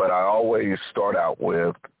 but I always start out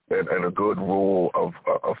with, and a good rule of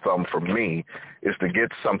thumb for me is to get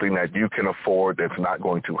something that you can afford that's not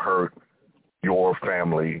going to hurt your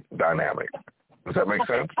family dynamic. Does that make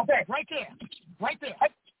sense? Okay, right there.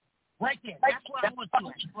 That's where I want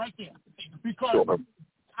to, right there. Because sure.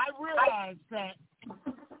 I realize that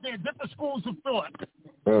there are different schools of thought.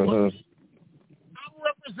 Mm-hmm. I'm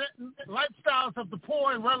representing lifestyles of the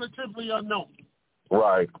poor and relatively unknown.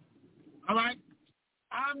 Right. All right?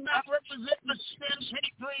 I'm not representing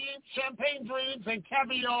champagne dreams and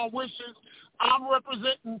caviar wishes. I'm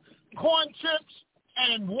representing corn chips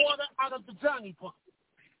and water out of the Johnny Pump.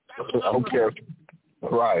 Okay.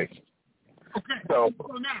 Right. Okay. So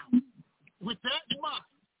now, with that in mind,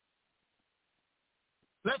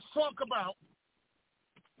 let's talk about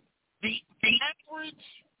the average.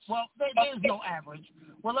 Well, there is no average.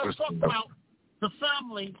 Well, let's talk about the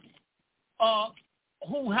family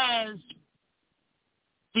who has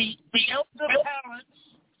the elder parents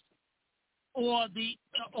or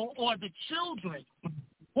the children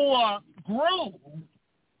who are grown.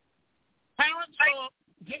 Parents are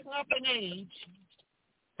getting up in age.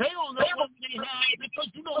 They don't know what they have because,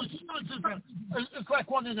 you know, insurance is like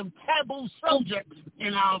one of them taboo subjects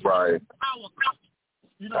in our country.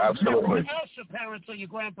 You know, absolutely. You ask your parents or your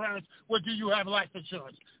grandparents, well, do you have life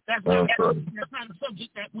insurance? That's not a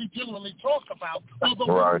subject that we generally talk about,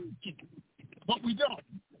 although but we don't.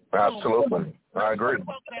 Absolutely. So, I agree.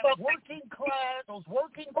 About that those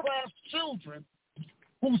working class children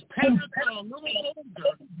whose parents are a little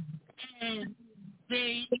older, and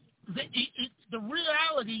the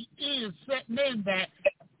reality is setting in that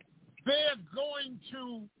they're going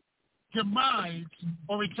to demise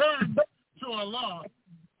or return to Allah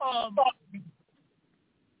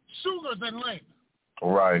sooner than later.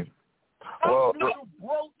 Right. How do you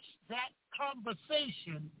broach that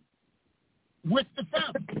conversation with the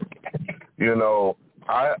family? You know,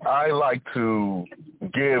 I like to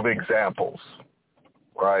give examples,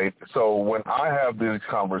 right? So when I have these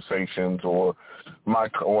conversations or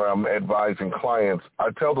I'm advising clients, I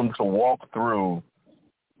tell them to walk through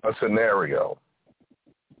a scenario.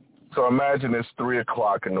 So imagine it's 3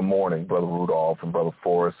 o'clock in the morning, Brother Rudolph and Brother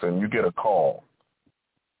Forrest, and you get a call.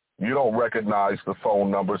 You don't recognize the phone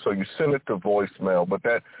number, so you send it to voicemail, but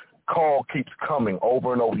that call keeps coming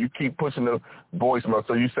over and over. You keep pushing the voicemail,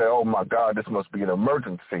 so you say, oh, my God, this must be an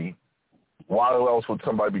emergency. Why else would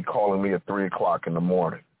somebody be calling me at 3 o'clock in the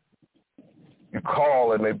morning? You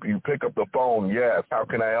call and you pick up the phone. Yes, how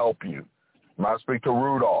can I help you? I speak to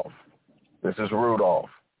Rudolph. This is Rudolph.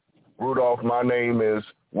 Rudolph, my name is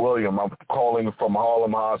William. I'm calling from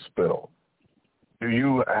Harlem Hospital. Do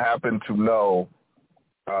you happen to know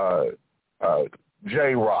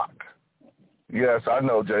J-Rock? Yes, I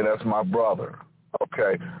know Jay. That's my brother.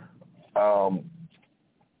 Okay. Mr.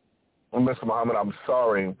 Muhammad, I'm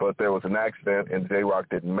sorry, but there was an accident and J-Rock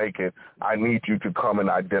didn't make it. I need you to come and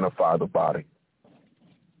identify the body.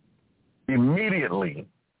 Immediately,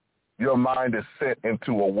 your mind is sent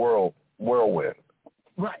into a whirlwind.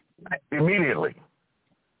 Right. Immediately.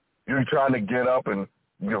 You're trying to get up and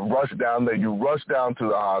you rush down there. You rush down to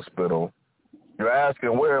the hospital. You're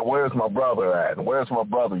asking, where's my brother at? Where's my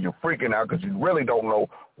brother? You're freaking out because you really don't know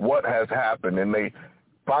what has happened. And they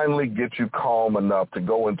finally get you calm enough to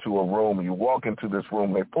go into a room. You walk into this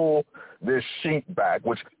room. They pull this sheet back,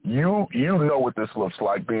 which you know what this looks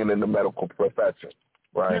like being in the medical profession,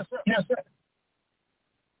 right? Yes, sir. Yes, sir.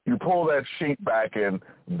 You pull that sheet back, and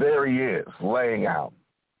there he is, laying out.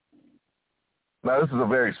 Now, this is a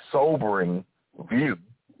very sobering view,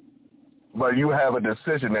 but you have a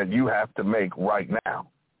decision that you have to make right now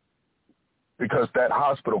because that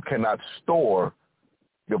hospital cannot store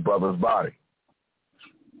your brother's body.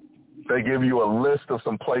 They give you a list of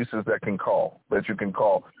some places that you can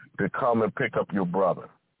call to come and pick up your brother.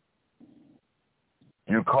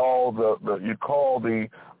 You call the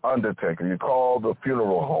undertaker. You call the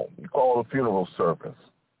funeral home. You call the funeral service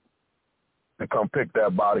to come pick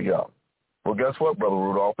that body up. Well, guess what, Brother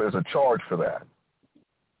Rudolph? There's a charge for that.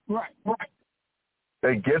 Right.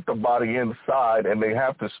 They get the body inside, and they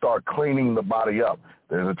have to start cleaning the body up.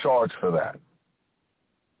 There's a charge for that.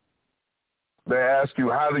 They ask you,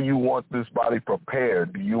 how do you want this body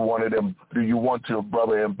prepared? Do you want your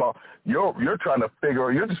brother embalmed? You're just trying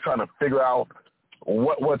to figure out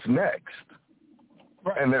what's next.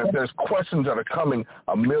 Right. And there's questions that are coming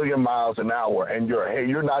a million miles an hour, and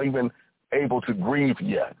you're not even able to grieve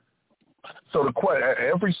yet. So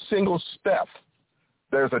every single step,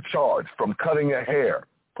 there's a charge, from cutting a hair,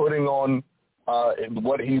 putting on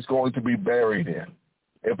what he's going to be buried in.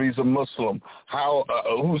 If he's a Muslim,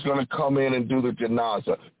 who's going to come in and do the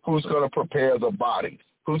janazah? Who's going to prepare the body?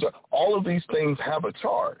 All of these things have a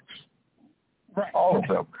charge. Right. All of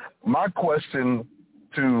them. My question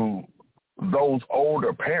to those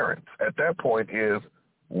older parents at that point is,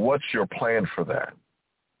 what's your plan for that?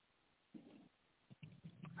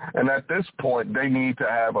 And at this point, we need to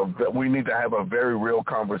have a very real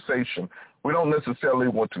conversation. We don't necessarily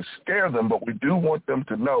want to scare them, but we do want them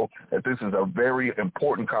to know that this is a very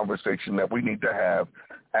important conversation that we need to have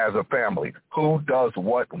as a family. Who does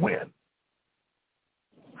what when?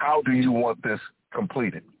 How do you want this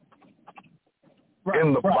completed? Right,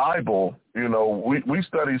 in the Bible, we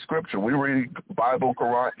study Scripture. We read Bible,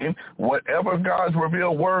 Quran, whatever God's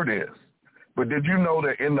revealed word is. But did you know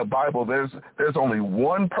that in the Bible there's only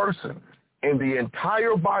one person in the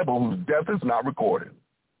entire Bible whose death is not recorded?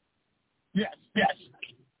 Yes.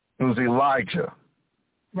 It was Elijah.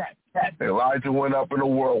 Right. Elijah went up in a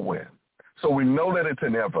whirlwind. So we know that it's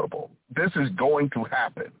inevitable. This is going to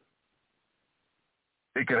happen.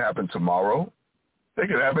 It could happen tomorrow. It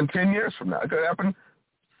could happen 10 years from now. It could happen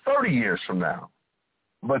 30 years from now.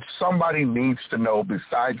 But somebody needs to know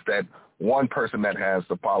besides that one person that has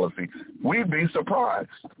the policy. We'd be surprised.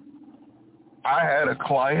 I had a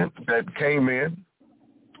client that came in.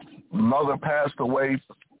 Mother passed away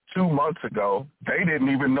 2 months ago. They didn't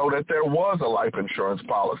even know that there was a life insurance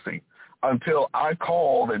policy until I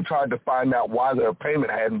called and tried to find out why their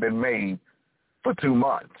payment hadn't been made for 2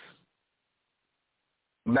 months.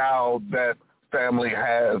 Now that family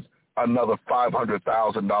has another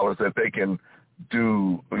 $500,000 that they can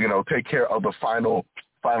do, take care of the final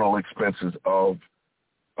expenses of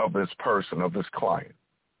this person, of this client.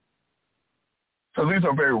 So these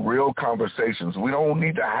are very real conversations. We don't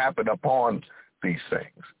need to happen upon these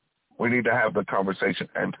things. We need to have the conversation.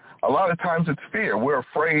 And a lot of times it's fear. We're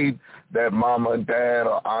afraid that mama and dad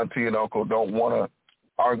or auntie and uncle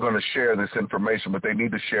aren't going to share this information, but they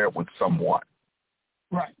need to share it with someone.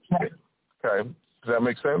 Right. Okay. Does that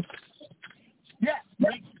make sense? Yeah,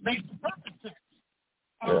 makes perfect sense.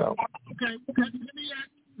 Yeah. Okay.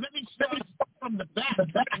 Let me start from the back.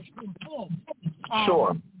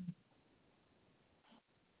 Sure.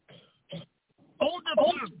 Older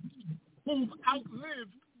people who've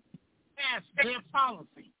outlived past their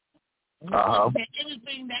policy. Is there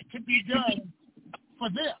anything that can be done for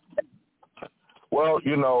them? Well,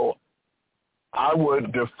 I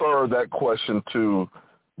would defer that question to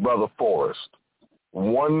Brother Forrest.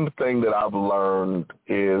 One thing that I've learned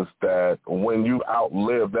is that when you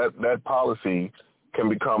outlive, that policy can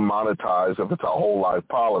become monetized if it's a whole life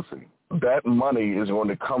policy. That money is going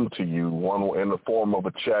to come to you in the form of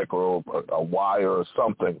a check or a wire or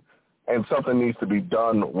something, and something needs to be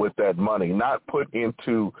done with that money, not put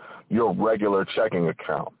into your regular checking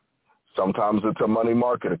account. Sometimes it's a money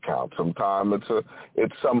market account. Sometimes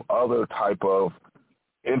it's some other type of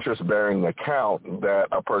interest-bearing account that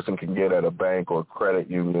a person can get at a bank or credit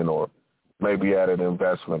union or maybe at an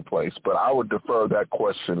investment place. But I would defer that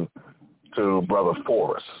question to Brother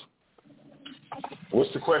Forrest.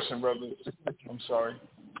 What's the question, brother? I'm sorry.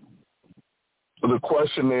 The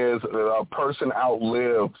question is, a person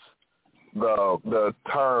outlives the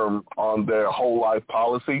term on their whole life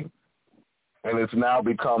policy, and it's now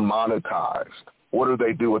become monetized. What do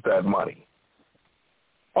they do with that money?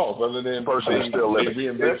 Oh, brother, they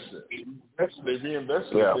reinvest it. They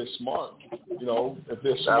reinvest it if they're smart. If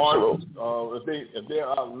they're smart, if they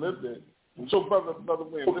outlived it. So, brother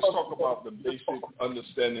William, let's talk about the basic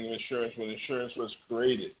understanding of insurance when insurance was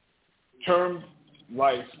created. Term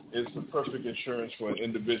life is the perfect insurance for an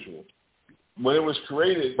individual. When it was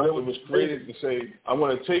created to say, I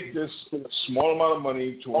want to take this small amount of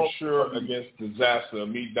money to insure against disaster,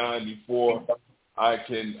 me dying before I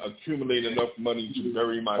can accumulate enough money to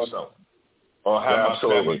bury myself or have my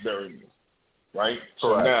family bury me, right?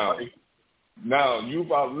 So now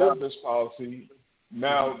you've outlived this policy.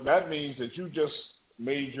 Now that means that you just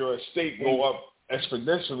made your estate go up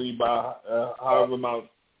exponentially by however amount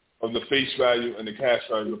of the face value and the cash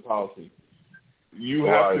value of the policy. You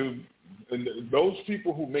have to, and those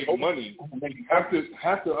people who make money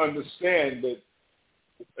have to understand that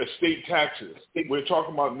estate taxes. We're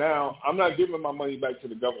talking about now. I'm not giving my money back to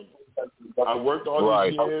the government. I worked all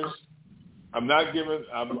these years. I'm not giving.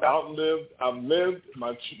 I'm outlived. I've lived.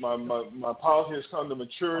 My policy has come to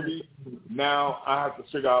maturity. Now I have to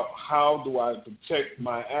figure out how do I protect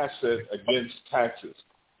my asset against taxes.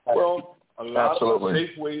 Well, a lot of the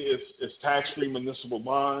safe way is tax-free municipal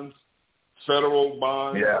bonds, federal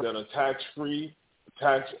bonds that are tax-free.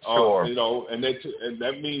 And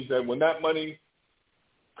that means that when that money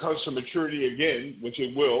comes to maturity again, which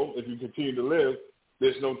it will if you continue to live,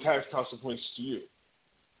 there's no tax consequences to you.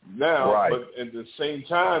 Now, but at the same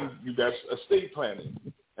time, you got estate planning,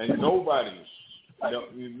 and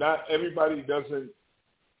not everybody doesn't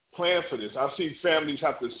plan for this. I've seen families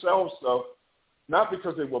have to sell stuff, not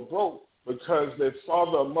because they were broke, because their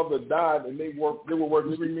father or mother died and they were worth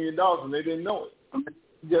 $3 million and they didn't know it.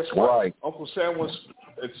 Guess what? Right. Uncle Sam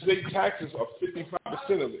state taxes are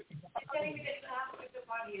 55% of it.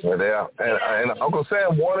 Yeah, and Uncle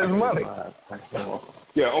Sam wants his money.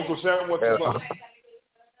 Yeah, Uncle Sam wants his money.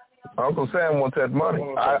 Uncle Sam wants that money.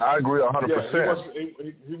 I agree 100%.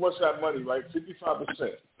 Yeah, he wants that money, right?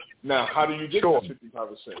 55%. Now, how do you get that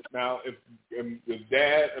 55%? Now, if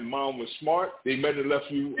Dad and Mom were smart, they might have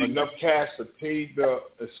left you enough cash to pay the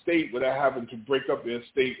estate without having to break up the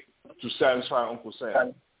estate to satisfy Uncle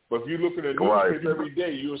Sam. But if you look at the newspaper every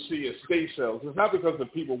day, you'll see estate sales. It's not because the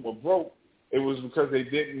people were broke. It was because they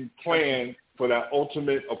didn't plan for that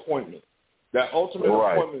ultimate appointment. That ultimate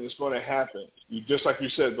appointment is going to happen. Just like you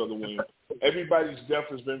said, Brother William. Everybody's death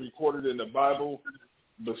has been recorded in the Bible,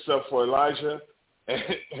 except for Elijah,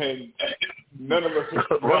 and none of us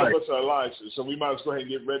are Elijah. So we might as well go ahead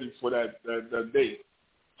and get ready for that date.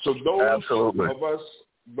 So those of us,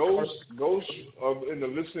 those in the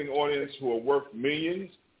listening audience who are worth millions,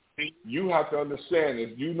 you have to understand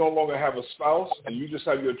if you no longer have a spouse and you just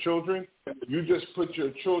have your children, you just put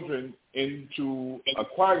your children into a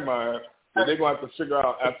quagmire that they're going to have to figure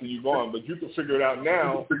out after you're gone. But you can figure it out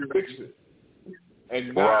now and fix it.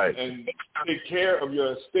 And take care of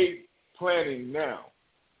your estate planning now.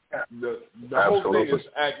 The whole thing is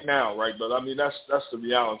act now, right? But I mean, that's the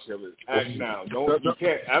reality of it. Act now. You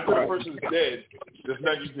can't. After the person's dead, there's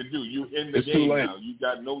nothing you can do. You in the game now. You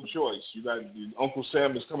got no choice. Uncle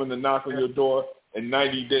Sam is coming to knock on your door in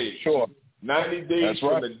 90 days. 90 days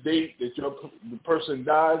from the date that the person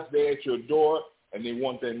dies, they're at your door and they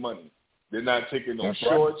want their money. They're not taking no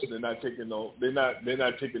shorts. They're not taking no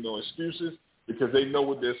excuses because they know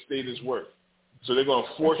what their estate is worth. So they're going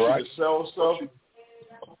to force you to sell stuff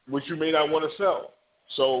which you may not want to sell.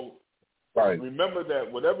 So remember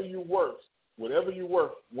that whatever you work,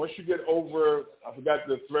 once you get over, I forgot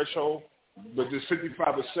the threshold, but just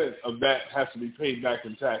 55% of that has to be paid back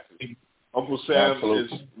in taxes. Uncle Sam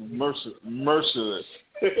is merciless. Merciless.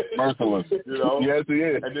 You know? Yes, he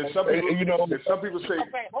is. And then some people say,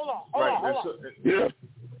 okay, hold on. Yeah.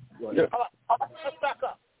 Let's back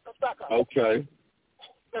up. Okay.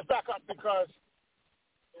 Let's back up because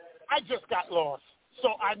I just got lost. So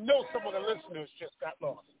I know some of the listeners just got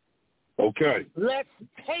lost. Okay. Let's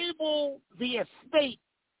table the estate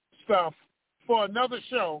stuff for another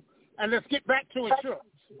show, and let's get back to insurance.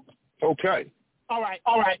 Okay. All right.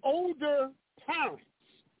 Older parents,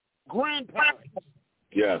 grandparents,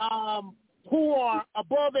 who are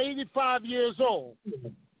above 85 years old,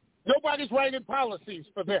 nobody's writing policies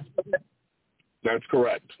for them. That's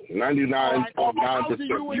correct. 99.9%. How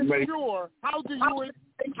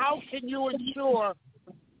can you ensure?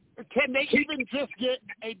 Can they even just get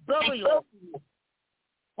a burial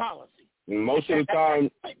policy? Most of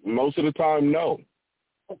the time, no.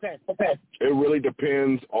 Okay. It really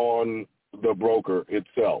depends on the broker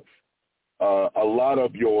itself. A lot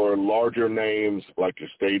of your larger names, like your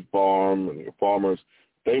State Farm and your Farmers,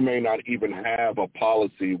 they may not even have a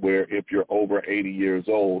policy where if you're over 80 years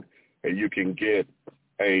old, and you can get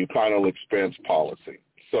a final expense policy.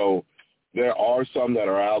 So there are some that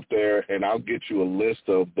are out there, and I'll get you a list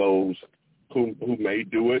of those who may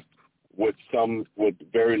do it with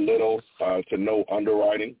very little to no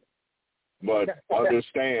underwriting. But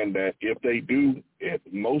understand that if they do it,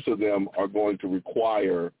 most of them are going to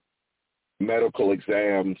require medical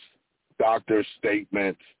exams, doctor's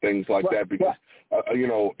statements, things like that, because,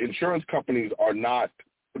 insurance companies are not,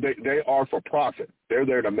 they are for profit. They're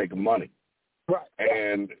there to make money. Right.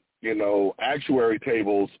 And, actuary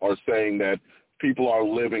tables are saying that people are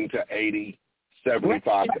living to 80,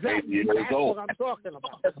 75 to 80 years old. That's what I'm talking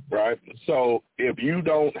about. Right? So if you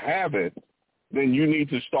don't have it, then you need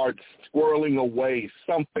to start squirreling away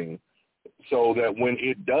something so that when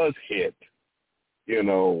it does hit, you're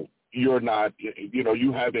not,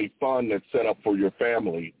 you have a fund that's set up for your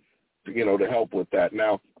family, to help with that.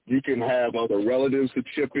 Now, you can have other relatives to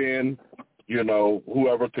chip in.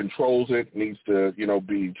 Whoever controls it needs to,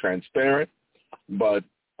 be transparent. But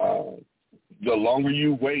the longer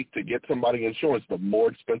you wait to get somebody insurance, the more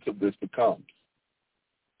expensive this becomes.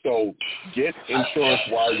 So get insurance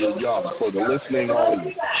while you're young. For the listening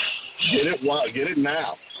audience, get it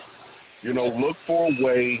now. Look for a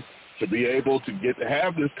way to be able to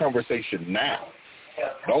have this conversation now.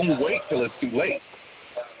 Don't wait till it's too late.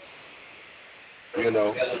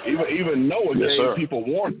 Even Noah gave people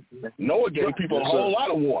warning. Noah gave people a whole lot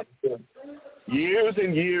of warning. Years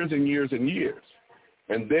and years and years and years.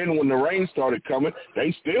 And then when the rain started coming,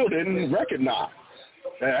 they still didn't recognize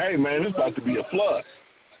that, hey, man, it's about to be a flood.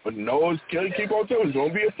 But Noah's keep on telling, it's going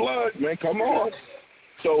to be a flood, man, come on.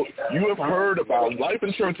 So you have heard about life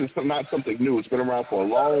insurance is not something new. It's been around for a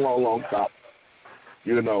long, long, long time.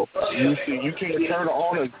 You know, you can't turn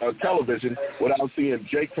on a television without seeing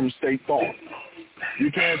Jake from State Farm.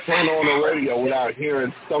 You can't turn on the radio without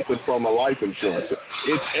hearing something from a life insurance.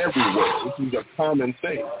 It's everywhere. This is a common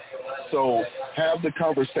thing. So have the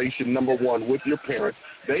conversation, number one, with your parents.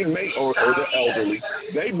 They may, or the elderly,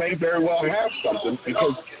 they may very well have something,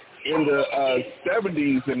 because in the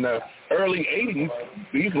 70s and the early 80s,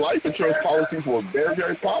 these life insurance policies were very,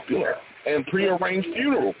 very popular, and prearranged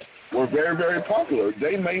funerals were very, very popular.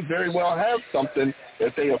 They may very well have something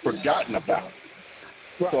that they have forgotten about.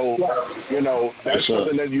 So, you know, that's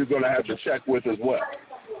something that you're going to have to check with as well.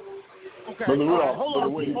 Okay. Brother Rudolph, Hold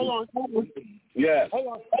on. Yes.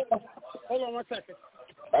 Hold on 1 second.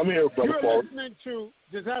 I'm here, Brother Paul. You're listening to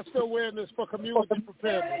Disaster Awareness for Community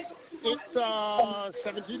Preparedness. It's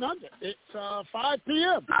 1700. It's 5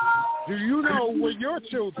 p.m. Do you know where your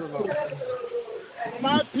children are?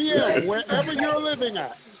 5 p.m., wherever you're living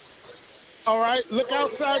at. All right? Look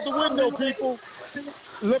outside the window, people.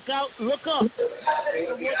 Look up from what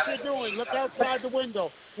you're doing. Look outside the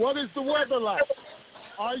window. What is the weather like?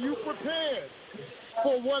 Are you prepared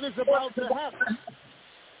for what is about to happen?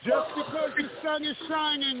 Just because the sun is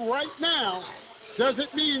shining right now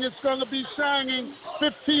doesn't mean it's going to be shining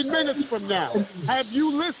 15 minutes from now. Have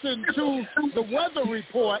you listened to the weather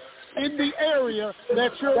report in the area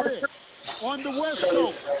that you're in? On the West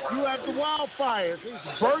Coast, you have the wildfires.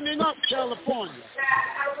 It's burning up California.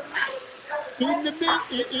 In the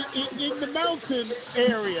mountain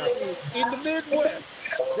area, in the Midwest,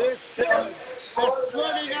 they're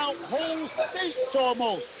flooding out whole states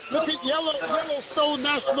almost. Look at Yellowstone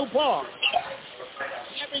National Park,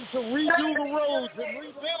 having to redo the roads and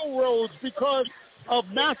rebuild roads because of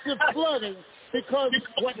massive flooding, because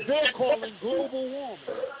what they're calling global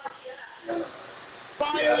warming.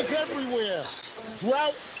 Fires everywhere,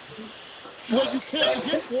 drought where you can't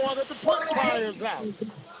get water to put fires out.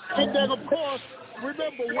 And then, of course,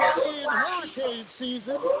 remember, we're in hurricane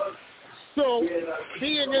season. So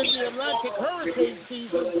being in the Atlantic hurricane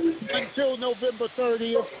season until November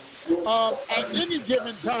 30th, at any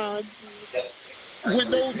given time, when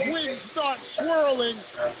those winds start swirling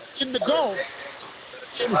in the Gulf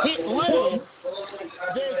and hit land,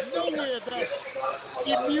 there's nowhere that's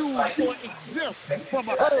immune or exempt from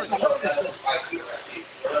a hurricane.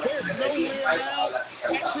 There's nowhere now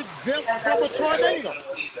that's exempt from a tornado.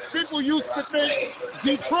 People used to think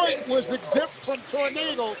Detroit was exempt from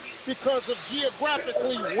tornadoes because of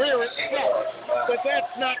geographically where it's at. But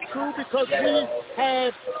that's not true, because we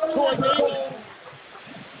have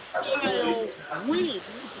tornado-style winds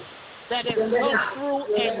that has come through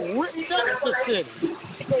and ripped up the city.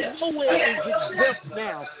 So nowhere is exempt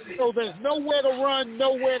now. So there's nowhere to run,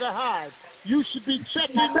 nowhere to hide. You should be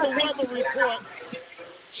checking the weather report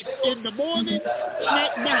in the morning and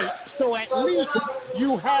at night, so at least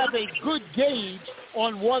you have a good gauge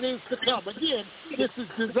on what is to come. Again, this is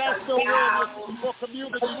Disaster Awareness for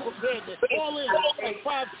Community Preparedness. Call in at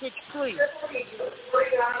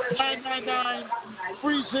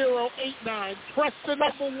 563-999-3089. Press the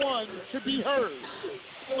number 1 to be heard.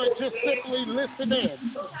 Or just simply listen in.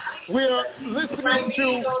 We're listening to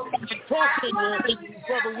and talking with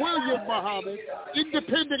Brother William Muhammad,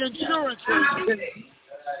 independent insurance agent,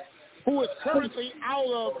 who is currently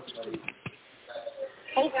out of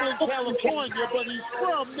Oakland, California, but he's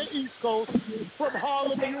from the East Coast, from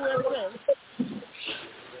Harlem, USA.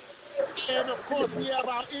 And, of course, we have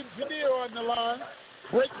our engineer on the line,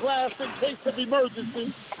 break glass in case of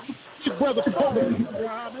emergency, his brother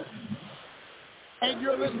Muhammad. And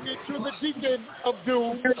you're listening to the Deacon of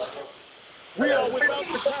Doom. We are without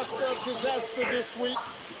the pastor of disaster this week,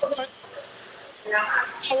 but,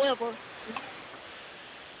 however,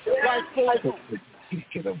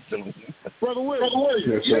 Brother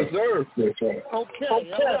Williams. Yes, sir. Okay, all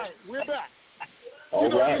right, we're back. All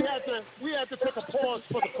right. We had to take a pause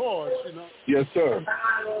for the cause, you know. Yes, sir.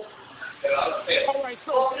 All right,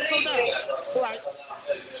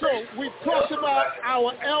 so we've talked about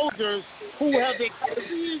our elders who have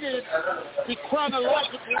exceeded the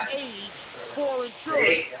chronological age for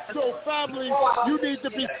insurance. So families, you need to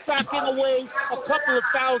be stocking away a couple of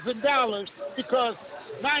 $1,000, because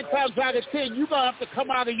 9 times out of 10, you're going to have to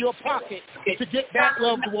come out of your pocket to get that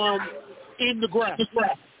loved one in the ground.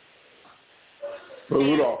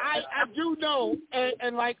 I do know,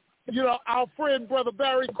 and like, you know, our friend, Brother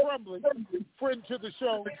Barry Crumbly, friend to the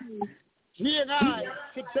show, he and I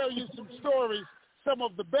can tell you some stories. Some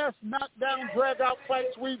of the best knockdown, drag-out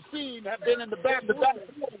fights we've seen have been in the back room,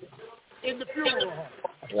 in the funeral home.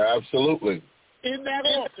 Yeah, absolutely. In that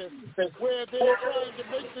office, where they're trying to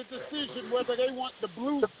make the decision whether they want the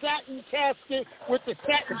blue satin casket with the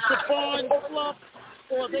satin chiffon fluff,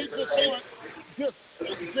 or they just want just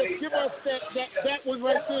give us that one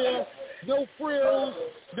right there. No frills,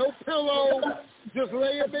 no pillow. Just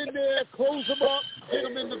lay them in there, close them up, get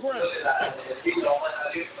them in the ground.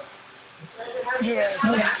 You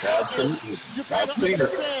gotta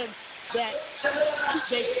understand that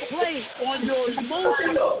they play on your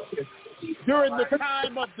emotions during the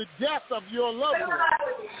time of the death of your loved one.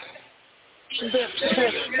 They're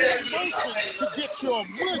playing on your emotions to get your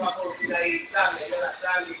money.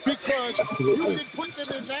 Because you can put them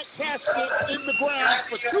in that casket in the ground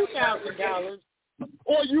for $2,000,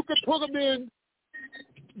 or you can put them in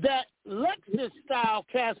that Lexus-style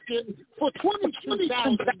casket for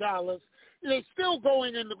 $22,000. They're still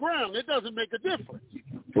going in the ground. It doesn't make a difference.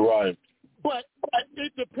 Right. But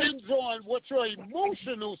it depends on what your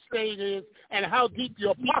emotional state is and how deep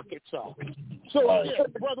your pockets are. So, yeah,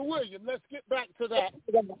 Brother William, let's get back to that.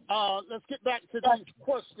 Let's get back to these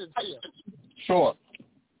questions here. Sure.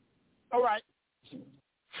 All right.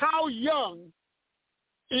 How young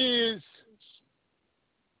is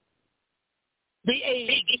the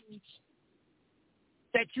age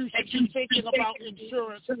that you should be thinking about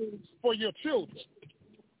insurance for your children?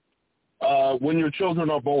 When your children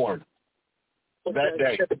are born, that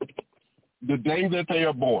day, the day that they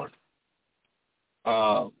are born.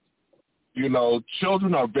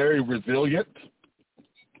 Children are very resilient,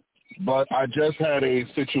 but I just had a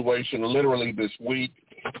situation literally this week.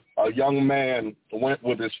 A young man went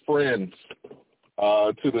with his friends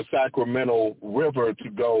to the Sacramento River to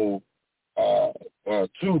go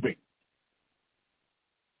tubing.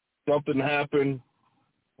 Something happened.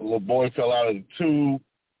 A little boy fell out of the tube.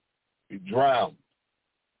 He drowned.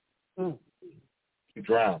 He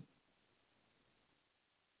drowned.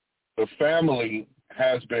 The family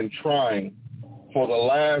has been trying for the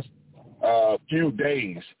last few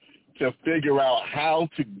days to figure out how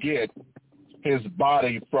to get his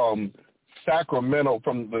body from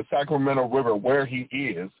the Sacramento River where he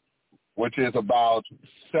is, which is about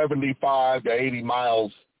 75 to 80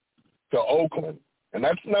 miles to Oakland. And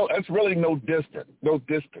that's really no distance.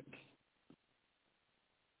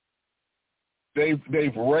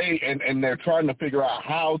 They've raised and they're trying to figure out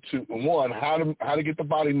how to get the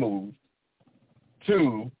body moved.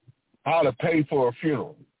 2, how to pay for a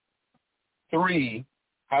funeral. 3,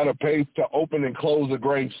 how to pay to open and close a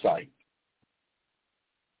grave site.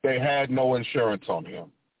 They had no insurance on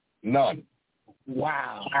him. None.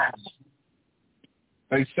 Wow.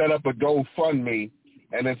 They set up a GoFundMe,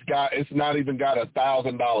 and it's not even got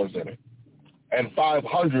 $1,000 in it. And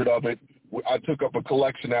 500 of it, I took up a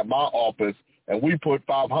collection at my office, and we put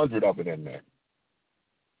 500 of it in there.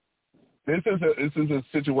 This is a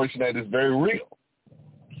situation that is very real.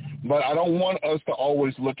 But I don't want us to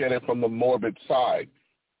always look at it from the morbid side.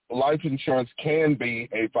 Life insurance can be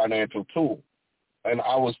a financial tool. And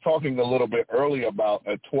I was talking a little bit earlier about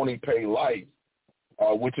a 20-pay life,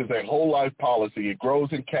 which is a whole life policy. It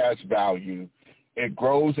grows in cash value. It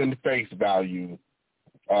grows in face value.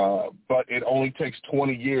 But it only takes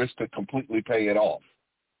 20 years to completely pay it off.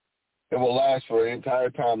 It will last for the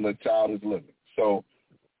entire time the child is living. So,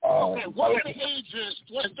 okay, what's the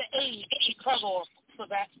age cutoff for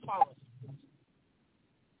that policy?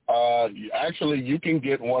 Actually, you can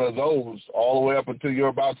get one of those all the way up until you're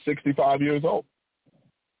about 65 years old.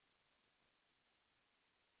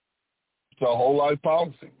 It's a whole life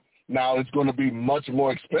policy. Now, it's going to be much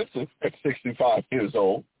more expensive at 65 years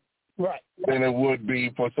old than it would be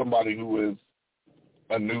for somebody who is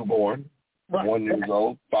a newborn, 1 year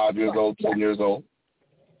old, 5 years old, 10 years old.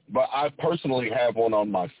 But I personally have one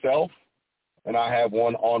on myself, and I have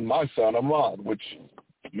one on my son, Ahmad, which,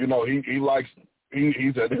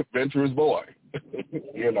 he's an adventurous boy,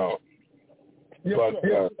 But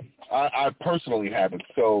I personally have it.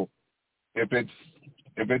 So if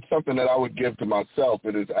it's something that I would give to myself,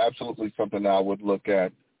 it is absolutely something that I would look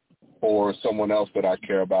at for someone else that I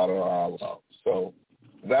care about or I love. So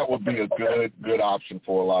that would be a good option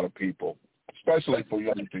for a lot of people, especially for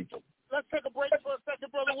young people. Let's take a break for a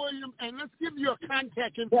second, Brother William, and let's give you a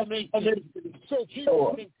contact information so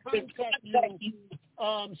people can contact you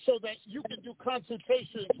so that you can do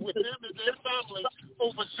consultations with them and their family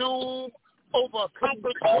over Zoom, over a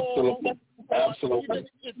conference call. Absolutely. Even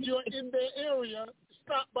if you're in their area,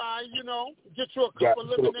 stop by, get you a cup of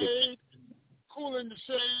lemonade, cool in the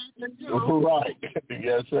shade. Right.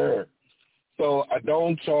 Yes, sir. So I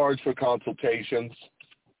don't charge for consultations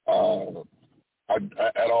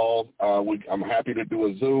at all. I'm happy to do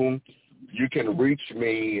a Zoom. You can reach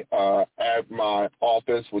me at my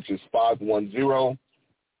office, which is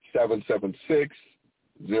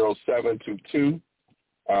 510-776-0722.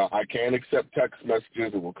 I can accept text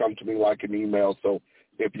messages. It will come to me like an email. So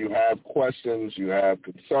If you have questions, you have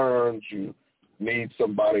concerns, you need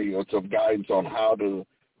somebody or some guidance on how to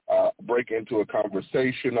break into a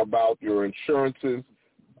conversation about your insurances,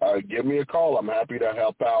 give me a call. I'm happy to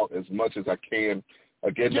help out as much as I can.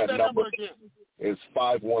 Again, that number is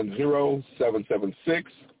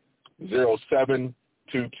 510-776-0722.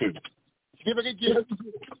 Give it again.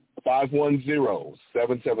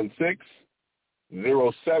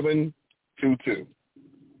 510-776-0722.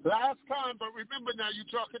 Last time, but remember now, you're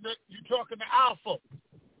talking to Alpha.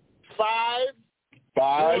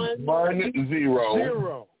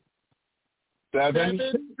 510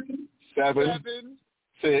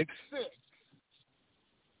 776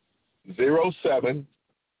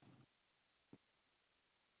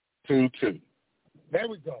 0722. There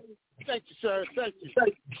we go. Thank you, sir. Thank you.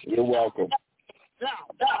 You're welcome. Now,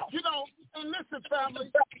 and listen, family,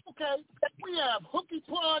 okay, we have hooky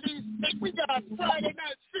parties, we got Friday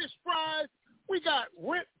night fish fries, we got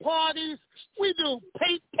rent parties, we do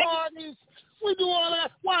paint parties, we do all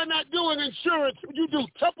that. Why not doing insurance? You do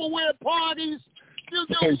Tupperware parties, you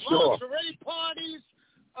do lingerie parties.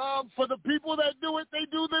 For the people that do it, they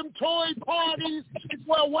do them toy parties.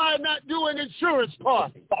 Well, why not do an insurance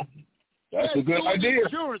party? That's a good idea.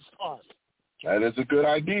 Insurance party. That is a good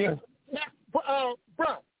idea. Now,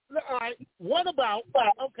 bro, all right, what about,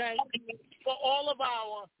 okay, for all of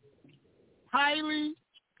our highly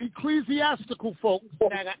ecclesiastical folks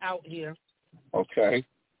that are out here. Okay.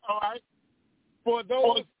 All right. For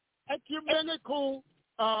those ecumenical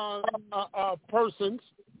persons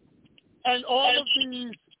and all of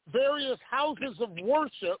these various houses of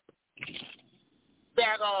worship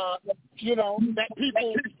that, that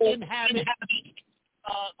people inhabit,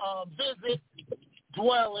 visit,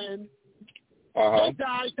 dwell in, they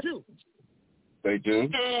die too. They do.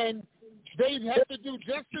 And they have to do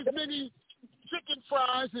just as many chicken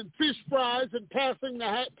fries and fish fries and passing the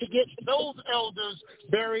hat to get those elders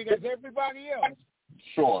buried as everybody else.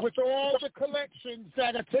 Sure. With all the collections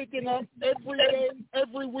that are taken up every day,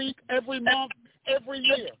 every week, every month, every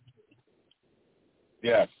year.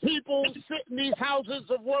 Yes. People sit in these houses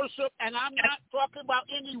of worship, and I'm not talking about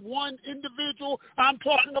any one individual. I'm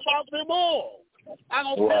talking about them all. I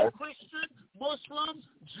don't care Christian, Muslim,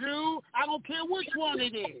 Jew. I don't care which one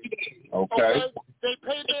it is. Okay. They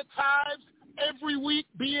pay their tithes every week,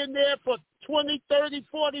 being there for 20, 30,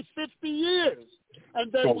 40, 50 years.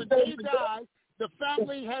 And then when they die, the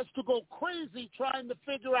family has to go crazy trying to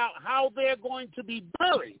figure out how they're going to be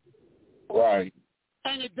buried. Right.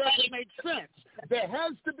 And it doesn't make sense. There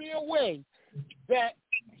has to be a way that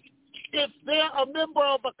if they're a member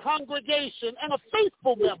of a congregation and a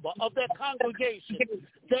faithful member of that congregation,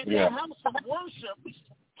 that their house of worship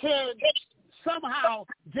can somehow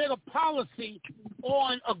get a policy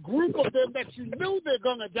on a group of them that you knew they're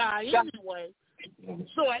going to die anyway.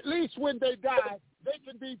 So at least when they die, they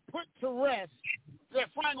can be put to rest, their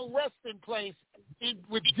final resting place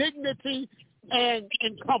with dignity and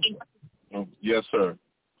comfort. Yes, sir.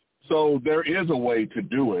 So there is a way to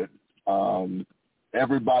do it.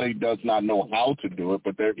 Everybody does not know how to do it,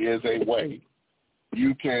 but there is a way.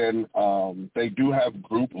 You can, they do have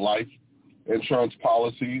group life insurance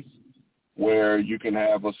policies where you can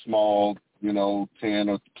have a small, $10 or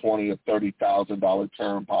 $20 or $30,000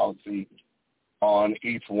 term policy on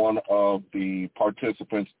each one of the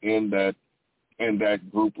participants in that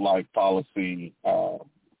group life policy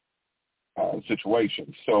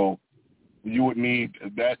situation. So you would need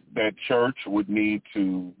that church would need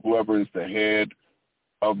to, whoever is the head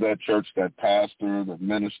of that church, that pastor, the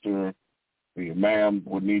minister, the imam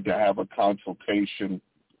would need to have a consultation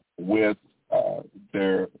with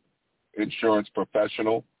their insurance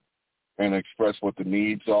professional and express what the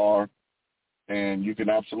needs are, and you can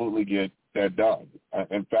absolutely get that done.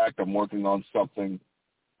 In fact, I'm working on something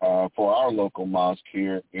for our local mosque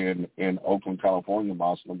here in Oakland, California,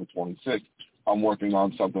 Mosque number 26. I'm working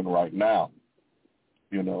on something right now.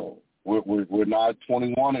 We're not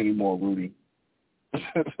 21 anymore, Rudy.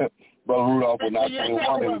 Brother Rudolph, we're not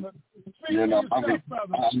 21 anymore.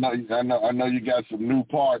 I know you got some new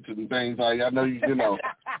parts and things. I know you have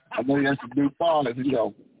some new parts,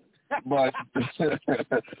 But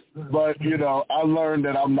I learned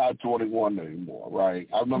that I'm not 21 anymore, right?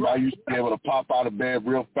 I remember I used to be able to pop out of bed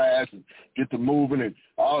real fast and get to moving and,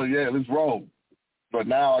 let's roll. But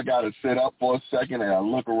now I got to sit up for a second and I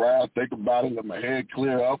look around, think about it, let my head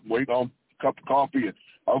clear up, wait on a cup of coffee, and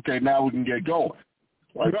okay, now we can get going.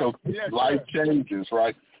 Right? So life changes,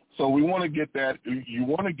 right? So we want to get that. You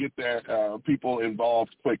want to get that people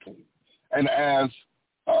involved quickly, and as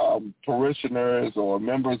parishioners or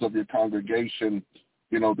members of your congregation,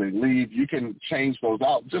 they leave, you can change those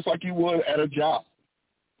out just like you would at a job.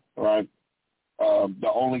 right?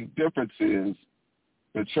 The only difference is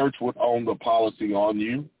the church would own the policy on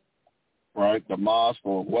you, right? The mosque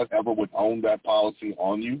or whatever would own that policy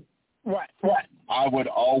on you. Right. I would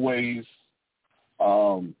always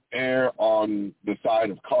err on the side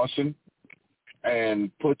of caution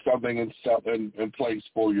and put something in place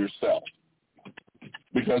for yourself.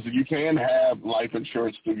 Because you can have life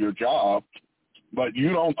insurance through your job, but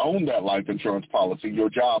you don't own that life insurance policy. Your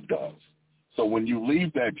job does. So when you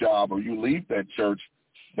leave that job or you leave that church,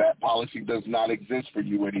 that policy does not exist for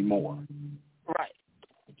you anymore. Right.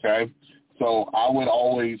 Okay? So I would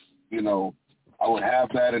always, I would have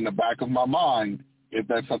that in the back of my mind if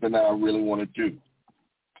that's something that I really want to do.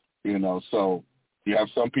 So you have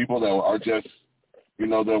some people that are just,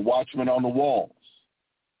 they're watchmen on the walls.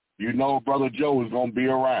 Brother Joe is going to be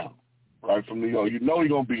around, right, from New York. He's going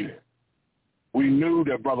to be there. We knew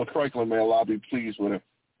that Brother Franklin, may Allah be pleased with him,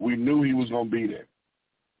 we knew he was going to be there.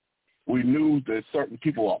 We knew that certain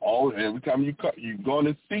people are always, every time you're going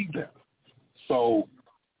to see them. So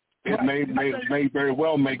it may very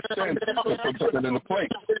well make sense to put something into place.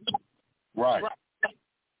 Right.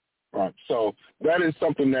 So that is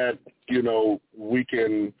something that, we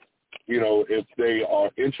can, if they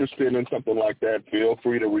are interested in something like that, feel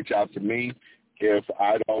free to reach out to me. If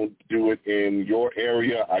I don't do it in your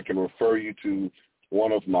area, I can refer you to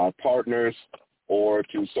one of my partners or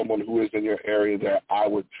to someone who is in your area that I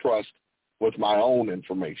would trust with my own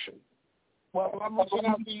information. Well, I'm reaching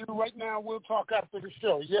out to you right now. We'll talk after the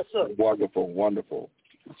show. Yes, sir. Wonderful.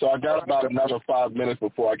 So I got about another 5 minutes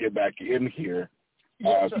before I get back in here.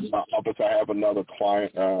 Yes, sir. My office, I have another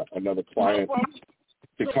client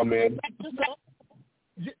to come in.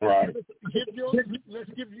 Right. Let's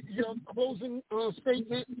give your closing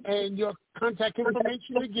statement and your contact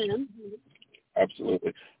information again.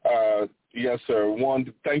 Absolutely. Yes, sir.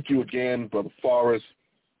 One, thank you again, Brother Forrest,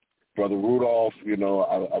 Brother Rudolph.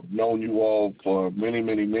 I've known you all for many,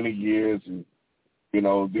 many, many years, and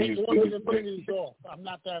these. I'm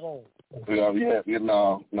not that old. No.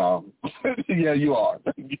 Yeah, you are.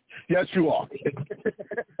 Yes, you are.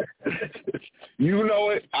 You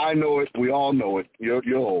know it. I know it. We all know it. You're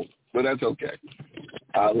old, but that's okay.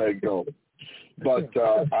 I'll let it go. But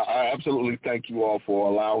I absolutely thank you all for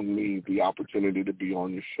allowing me the opportunity to be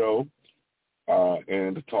on your show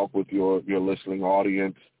and to talk with your listening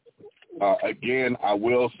audience. Again, I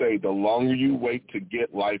will say the longer you wait to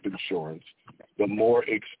get life insurance, the more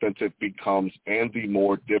expensive it becomes and the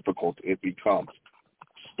more difficult it becomes.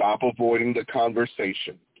 Stop avoiding the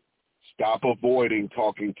conversation. Stop avoiding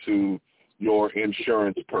talking to your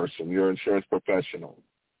insurance person, your insurance professional.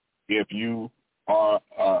 If you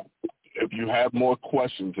have more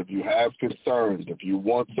questions, if you have concerns, if you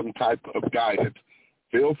want some type of guidance,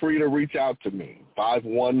 feel free to reach out to me,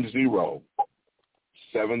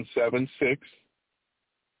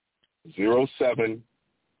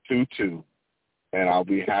 510-776-0722, and I'll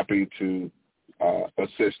be happy to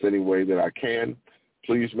assist any way that I can.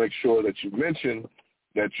 Please make sure that you mention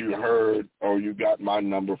that you heard or you got my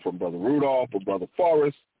number from Brother Rudolph or Brother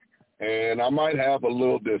Forrest, and I might have a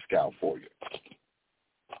little discount for you.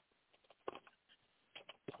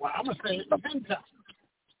 Well, I'm going to say 10 times.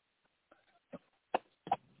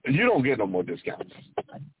 You don't get no more discounts.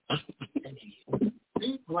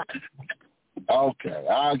 Okay,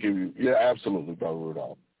 I'll give you. Yeah, absolutely, Brother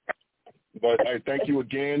Rudolph. But hey, thank you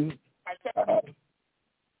again.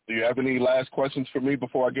 Do you have any last questions for me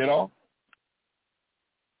before I get off?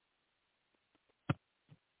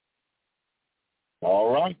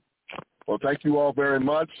 All right. Well, thank you all very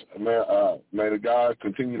much. May the God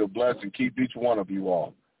continue to bless and keep each one of you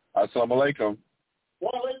all. Assalamu alaikum.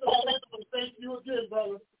 Thank you again,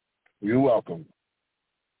 brother. You're welcome.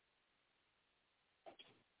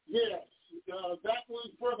 Yes, that was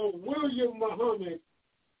Brother William Muhammad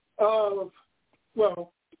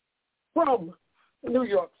from New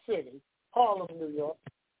York City, Harlem, New York,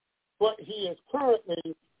 but he is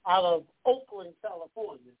currently out of Oakland,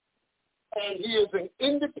 California, and he is an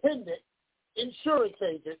independent insurance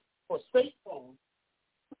agent for State Farm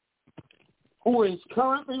who is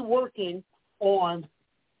currently working on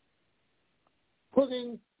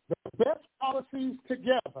putting the best policies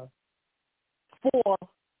together for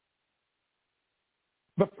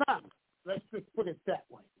the family. Let's just put it that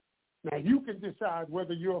way. Now, you can decide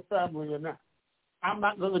whether you're a family or not. I'm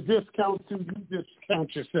not going to discount you. You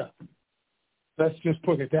discount yourself. Let's just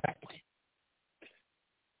put it that way.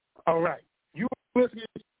 All right. You are listening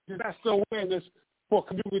to Disaster Awareness for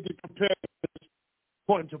Community Preparedness.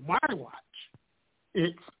 According to my watch,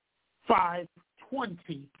 it's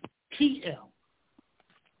 5:20 p.m.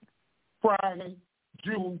 Friday,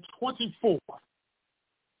 June 24th,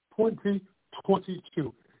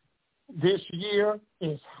 2022. This year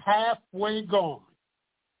is halfway gone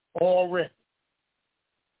already.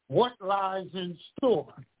 What lies in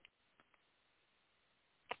store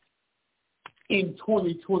in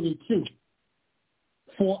 2022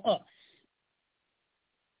 for us?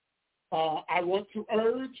 I want to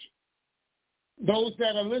urge those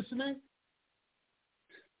that are listening,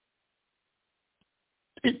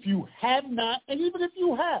 if you have not, and even if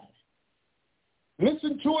you have,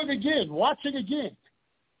 listen to it again, watch it again.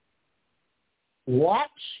 Watch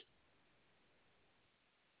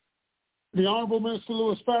the Honorable Minister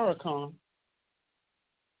Louis Farrakhan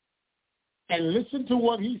and listen to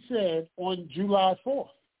what he said on July 4th.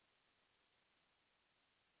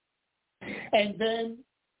 And then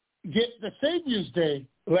get the Savior's Day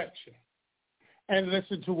lecture and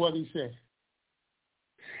listen to what he said.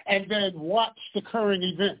 And then watch the current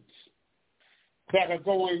events that are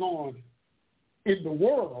going on in the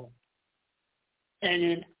world and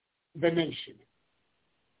in the nation.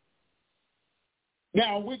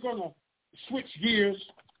 Now, we're going to switch gears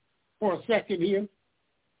for a second here,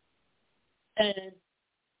 and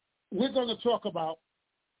we're going to talk about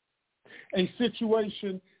a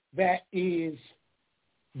situation that is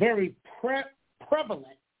very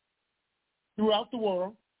prevalent throughout the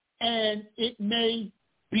world, and it may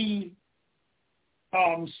be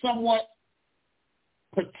somewhat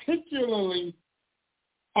particularly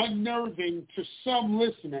unnerving to some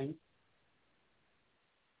listening,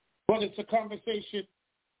 but it's a conversation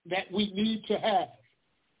that we need to have.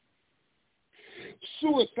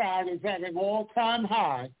 Suicide is at an all-time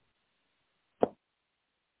high,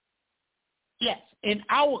 yes, in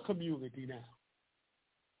our community now,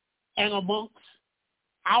 and amongst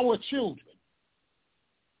our children.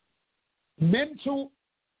 Mental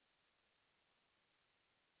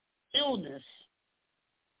illness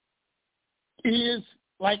is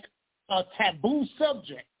like a taboo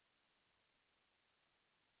subject.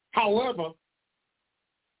 However,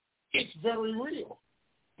 it's very real.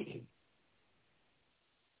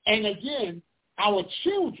 And again, our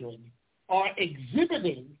children are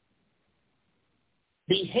exhibiting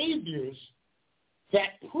behaviors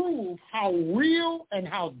that prove how real and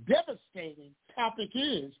how devastating the topic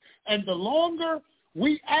is. And the longer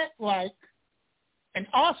we act like an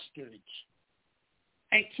ostrich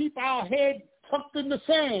and keep our head tucked in the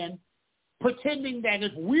sand, pretending that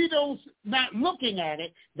if we don't not looking at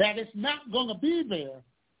it, that it's not going to be there,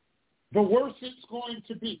 the worse it's going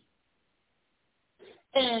to be.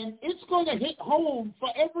 And it's going to hit home for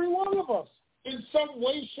every one of us in some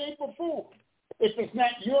way, shape, or form. If it's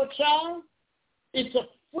not your child, it's a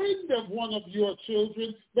friend of one of your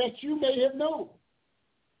children that you may have known.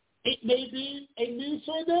 It may be a niece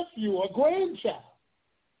or nephew or grandchild.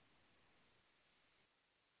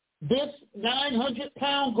 This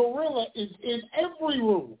 900-pound gorilla is in every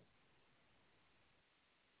room,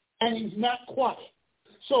 and he's not quiet.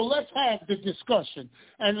 So let's have the discussion,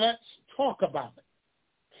 and let's talk about it.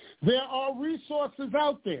 There are resources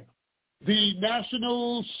out there. The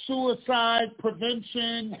National Suicide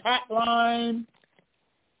Prevention Hotline.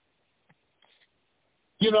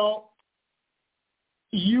 You know,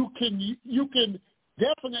 you can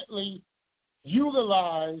definitely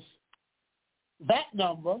utilize that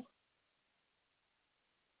number.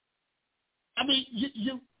 I mean,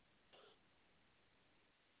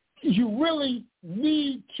 you really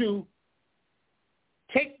need to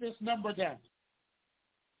take this number down.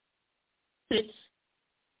 It's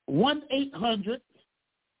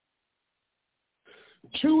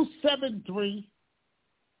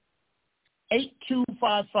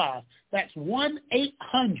 1-800-273-8255. That's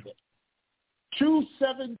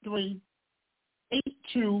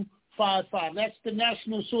 1-800-273-8255. That's the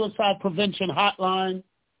National Suicide Prevention Hotline.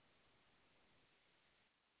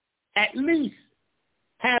 At least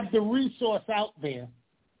have the resource out there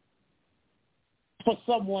for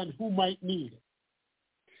someone who might need it.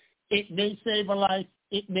 It may save a life,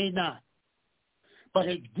 it may not. But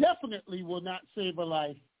it definitely will not save a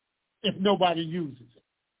life if nobody uses it,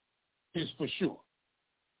 is for sure.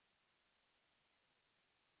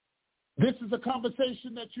 This is a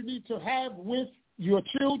conversation that you need to have with your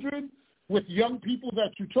children, with young people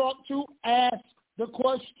that you talk to. Ask the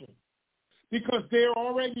question, because they're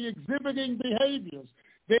already exhibiting behaviors.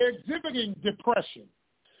 They're exhibiting depression.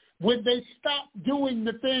 When they stop doing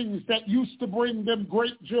the things that used to bring them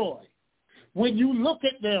great joy, when you look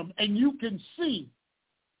at them and you can see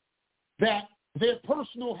that their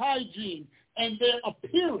personal hygiene and their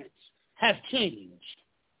appearance have changed,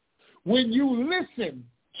 when you listen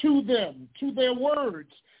to them, to their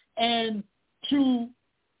words and to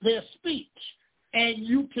their speech, and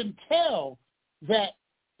you can tell that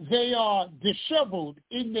they are disheveled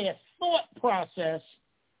in their thought process,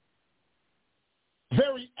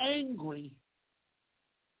 very angry,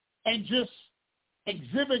 and just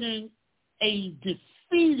exhibiting a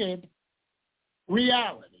defeated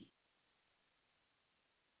reality.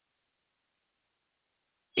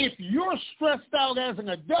 If you're stressed out as an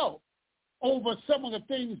adult over some of the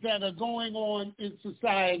things that are going on in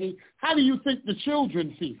society, how do you think the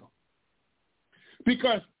children feel?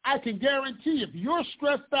 Because I can guarantee if you're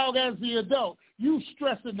stressed out as the adult, you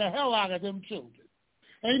stressing the hell out of them children.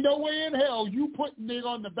 Ain't no way in hell you putting it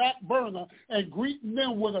on the back burner and greeting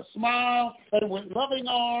them with a smile and with loving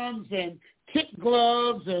arms and kid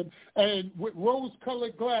gloves and with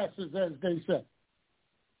rose-colored glasses, as they say.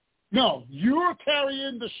 No, you're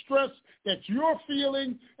carrying the stress that you're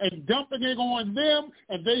feeling and dumping it on them,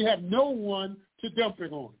 and they have no one to dump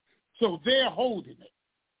it on. So they're holding it.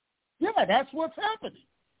 Yeah, that's what's happening.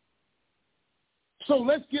 So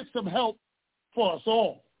let's get some help for us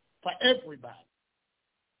all, for everybody.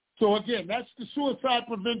 So again, that's the suicide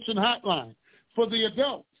prevention hotline for the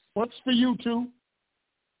adults. What's for you two?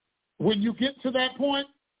 When you get to that point,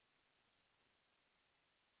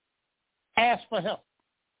 ask for help.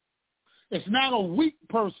 It's not a weak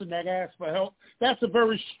person that asks for help. That's a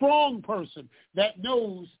very strong person that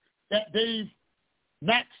knows that they've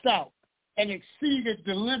maxed out and exceeded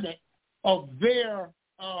the limit of their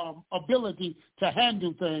ability to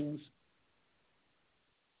handle things.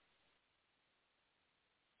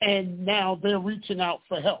 And now they're reaching out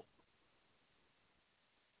for help.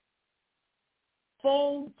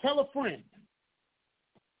 Phone, tell a friend.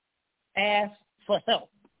 Ask for help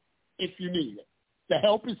if you need it. The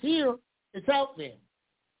help is here. It's out there.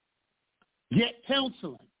 Get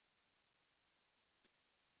counseling.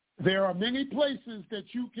 There are many places that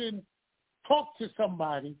you can talk to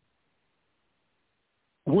somebody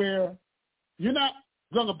where you're not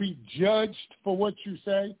going to be judged for what you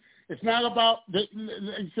say. It's not about,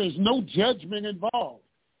 there's no judgment involved.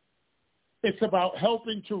 It's about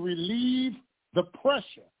helping to relieve the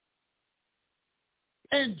pressure.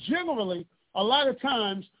 And generally, a lot of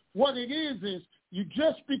times, what it is you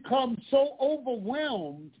just become so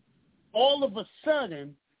overwhelmed all of a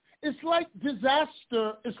sudden, it's like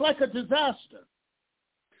disaster. It's like a disaster.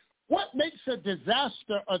 What makes a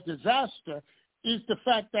disaster is the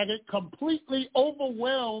fact that it completely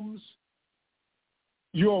overwhelms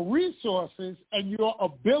your resources and your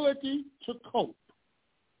ability to cope.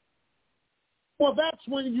 Well, that's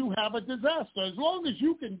when you have a disaster. As long as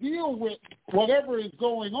you can deal with whatever is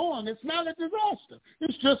going on, it's not a disaster.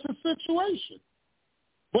 It's just a situation.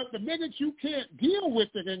 But the minute you can't deal with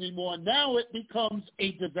it anymore, now it becomes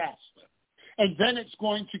a disaster. And then it's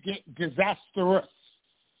going to get disastrous.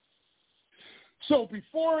 So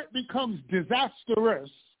before it becomes disastrous,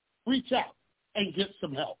 reach out and get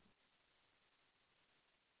some help.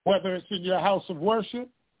 Whether it's in your house of worship,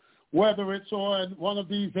 whether it's on one of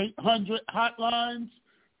these 800 hotlines,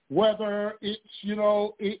 whether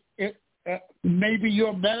it's, maybe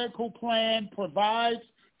your medical plan provides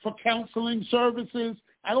for counseling services.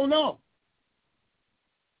 I don't know.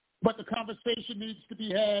 But the conversation needs to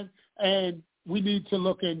be had, and we need to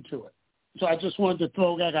look into it. So I just wanted to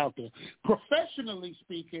throw that out there. Professionally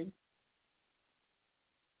speaking,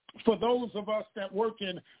 for those of us that work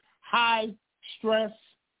in high-stress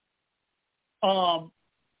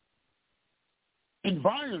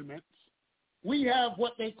environments, we have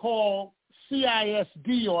what they call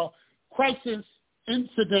CISD, or Crisis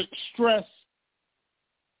Incident Stress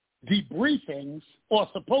debriefings, or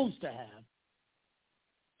supposed to have,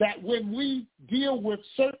 that when we deal with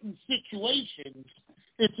certain situations,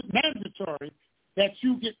 it's mandatory that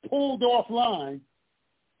you get pulled offline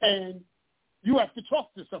and you have to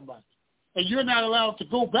talk to somebody. And you're not allowed to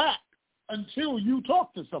go back until you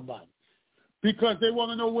talk to somebody, because they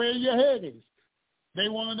want to know where your head is. They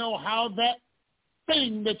want to know how that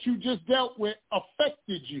thing that you just dealt with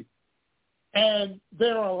affected you. And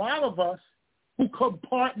there are a lot of us who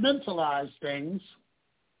compartmentalize things,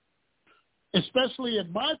 especially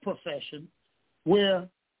in my profession, where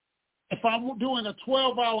if I'm doing a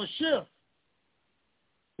 12-hour shift,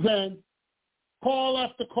 then call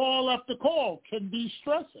after call after call can be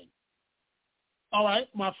stressing. All right,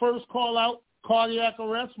 my first call out, cardiac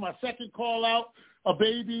arrest. My second call out, a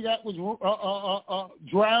baby that was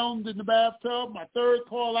drowned in the bathtub. My third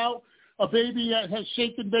call out, a baby that has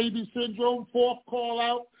shaken baby syndrome. Fourth call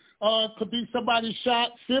out, could be somebody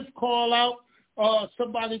shot. Fifth call out,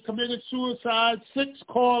 somebody committed suicide. Sixth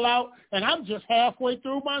call out, and I'm just halfway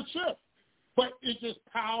through my shift. But it just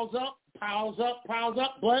piles up.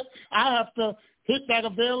 But I have to hit that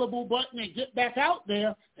available button and get back out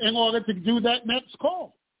there in order to do that next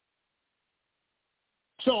call.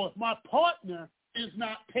 So if my partner is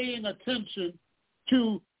not paying attention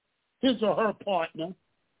to his or her partner,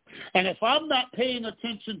 and if I'm not paying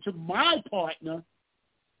attention to my partner,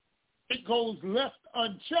 it goes left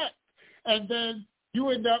unchecked. And then you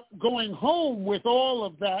end up going home with all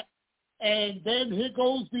of that, and then here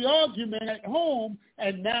goes the argument at home,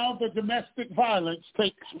 and now the domestic violence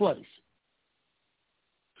takes place.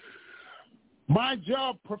 My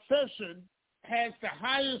job profession has the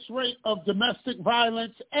highest rate of domestic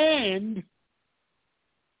violence and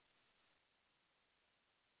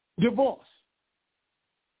divorce.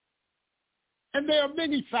 And there are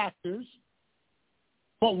many factors,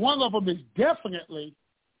 but one of them is definitely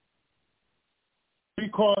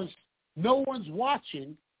because no one's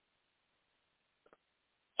watching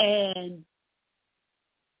and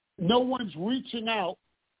no one's reaching out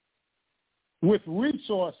with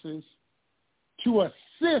resources to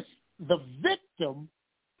assist the victim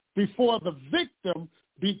before the victim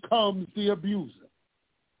becomes the abuser.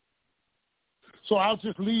 So I'll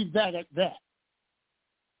just leave that at that.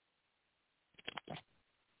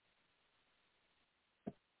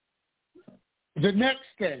 The next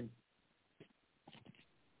thing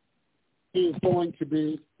is going to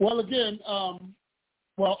be, well, again, I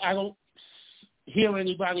don't hear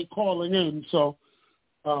anybody calling in, so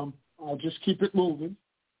I'll just keep it moving.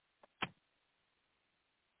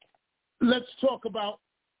 Let's talk about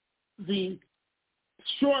the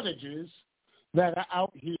shortages that are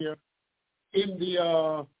out here in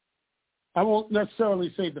the, I won't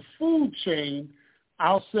necessarily say the food chain,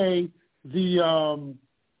 I'll say the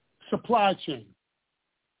supply chain.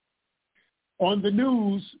 On the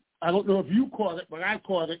news, I don't know if you caught it, but I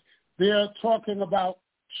caught it, they're talking about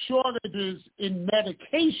shortages in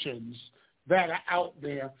medications that are out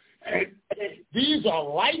there. And these are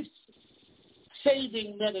life-saving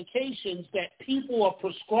medications that people are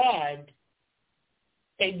prescribed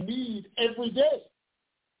and need every day.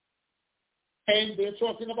 And they're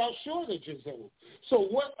talking about shortages in them. So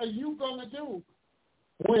what are you going to do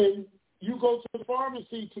when you go to the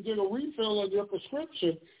pharmacy to get a refill on your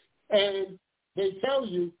prescription and they tell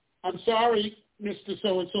you, I'm sorry, Mr.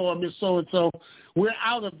 So-and-so or Miss So-and-so, we're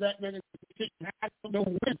out of that medication. I don't know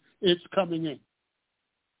when it's coming in.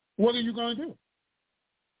 What are you going to do?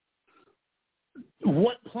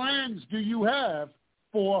 What plans do you have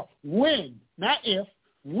for when, not if,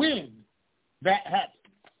 when that happens?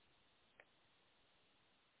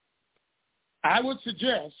 I would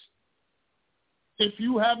suggest, if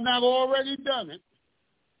you have not already done it,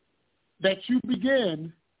 that you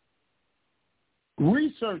begin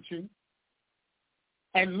researching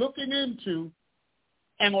and looking into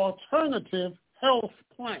an alternative health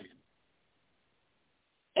plan.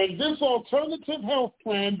 And this alternative health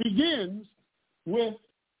plan begins with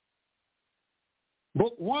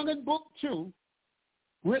Book 1 and Book 2,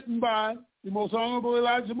 written by the Most Honorable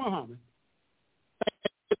Elijah Muhammad.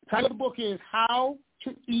 The title of the book is How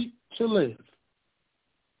to Eat to Live.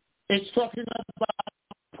 It's talking about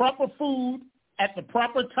proper food at the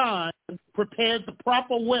proper time, prepared the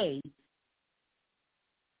proper way,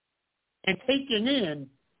 and taken in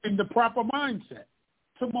the proper mindset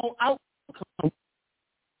to more outcome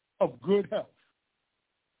of good health.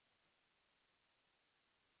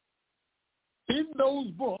 In those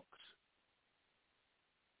books,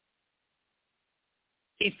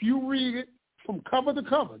 if you read it from cover to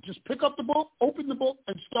cover, just pick up the book, open the book,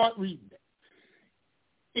 and start reading it.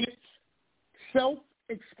 It's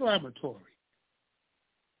self-explanatory.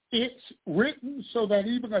 It's written so that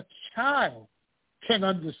even a child can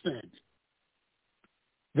understand it.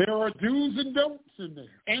 There are do's and don'ts in there,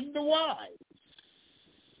 and the whys.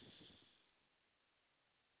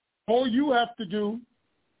 All you have to do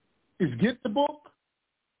is get the book,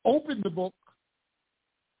 open the book,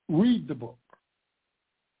 read the book,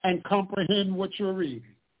 and comprehend what you're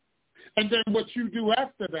reading. And then what you do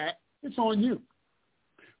after that, it's on you.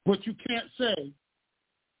 But you can't say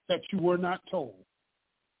that you were not told.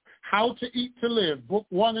 How to Eat to Live, Book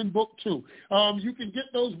 1 and Book 2. You can get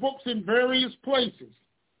those books in various places.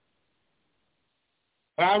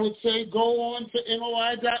 I would say go on to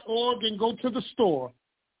NOI.org and go to the store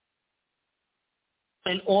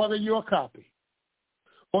and order your copy.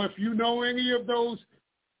 Or if you know any of those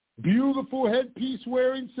beautiful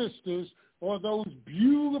headpiece-wearing sisters or those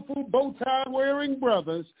beautiful bow-tie-wearing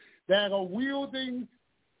brothers that are wielding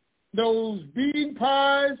those bean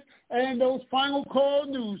pies and those Final Call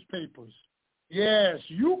newspapers. Yes,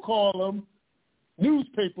 you call them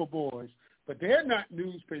newspaper boys, but they're not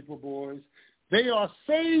newspaper boys. They are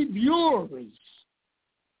saviors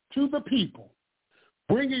to the people,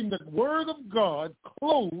 bringing the word of God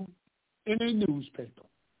clothed in a newspaper.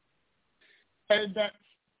 And that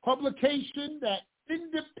publication, that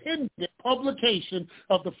independent publication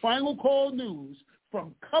of the Final Call News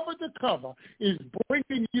from cover to cover is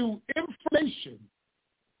bringing you information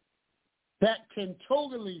that can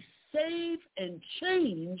totally save and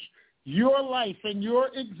change your life and your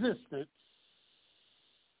existence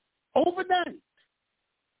overnight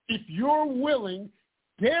if you're willing,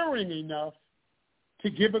 daring enough to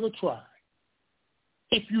give it a try.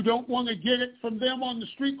 If you don't want to get it from them on the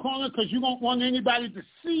street corner because you don't want anybody to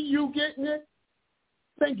see you getting it,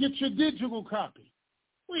 then get your digital copy.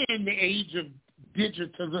 We're in the age of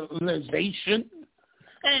digitalization,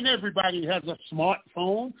 and everybody has a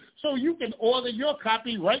smartphone, so you can order your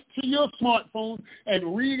copy right to your smartphone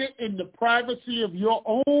and read it in the privacy of your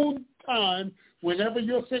own time whenever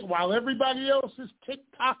you're sitting. While everybody else is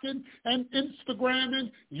TikToking and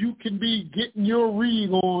Instagramming, you can be getting your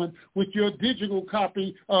read on with your digital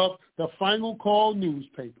copy of the Final Call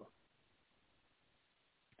newspaper.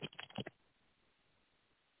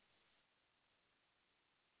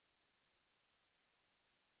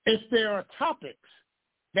 If there are topics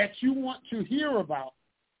that you want to hear about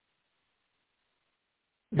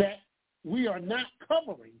that we are not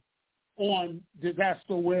covering on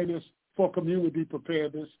disaster awareness for community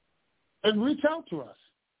preparedness, and reach out to us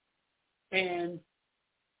and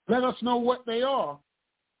let us know what they are,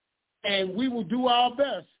 and we will do our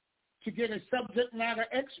best to get a subject matter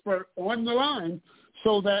expert on the line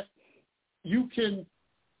so that you can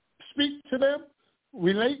speak to them,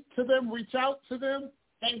 relate to them, reach out to them,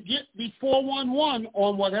 and get the 411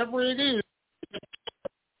 on whatever it is.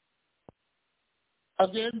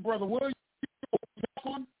 Again, Brother William,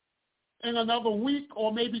 in another week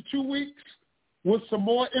or maybe 2 weeks with some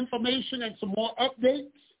more information and some more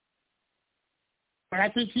updates. But I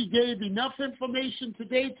think he gave enough information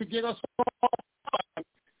today to get us in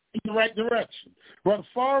the right direction. Brother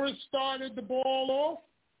Forrest started the ball off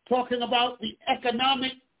talking about the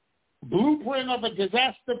economic blueprint of a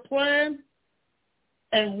disaster plan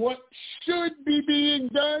and what should be being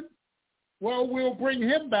done. Well, we'll bring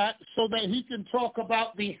him back so that he can talk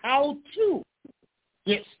about the how-to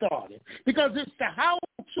get started. Because it's the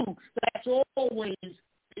how-to that's always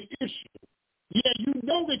the issue. Yeah, you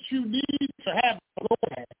know that you need to have a go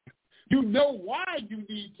bag. You know why you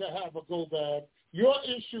need to have a go bag. Your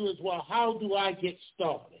issue is, well, how do I get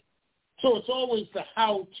started? So it's always the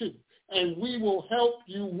how-to. And we will help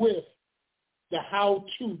you with the how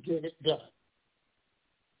to get it done.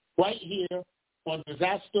 Right here on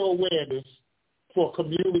disaster awareness for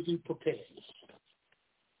community preparedness.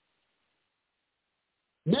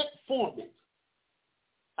 Metformin.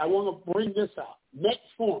 I want to bring this out.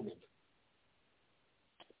 Metformin.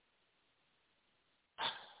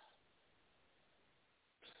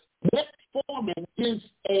 Metformin is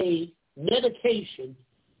a medication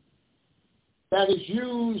that is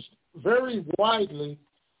used very widely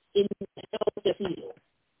in the health field.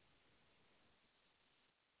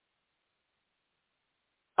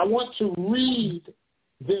 I want to read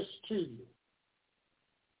this to you.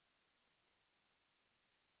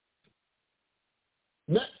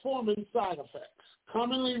 Metformin side effects.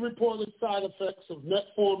 Commonly reported side effects of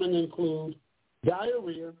metformin include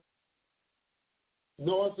diarrhea,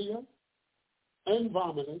 nausea, and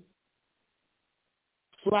vomiting,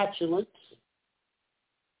 flatulence,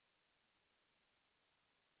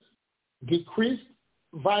 decreased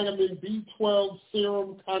vitamin B12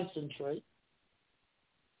 serum concentrate,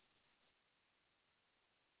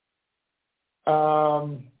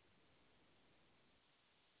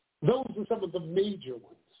 those are some of the major ones.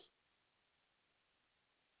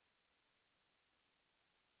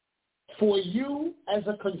 For you as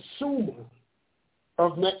a consumer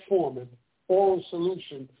of metformin, oral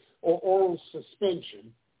solution or oral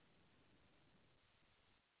suspension,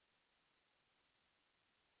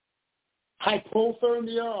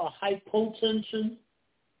 hypothermia or hypotension,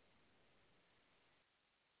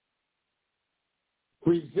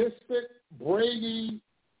 resistant bradyarrhythmias,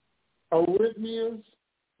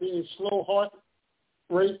 meaning slow heart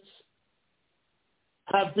rates,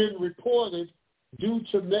 have been reported due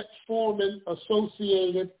to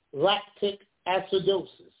metformin-associated lactic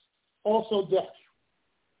acidosis, also death.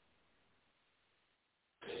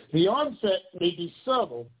 The onset may be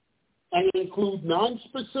subtle and include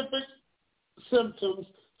nonspecific symptoms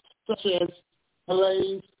such as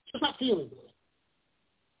malaise, just not feeling good,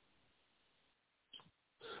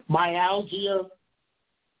 myalgia,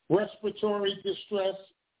 respiratory distress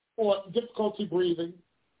or difficulty breathing,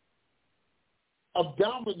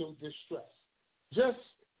 abdominal distress, just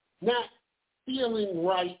not feeling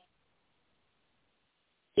right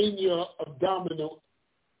in your abdominal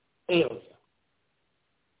area.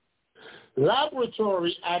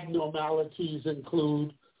 Laboratory abnormalities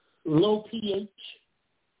include low pH,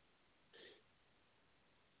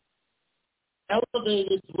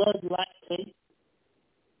 elevated blood lactate,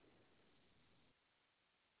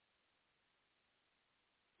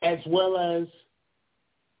 as well as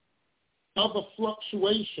other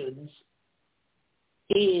fluctuations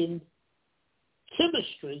in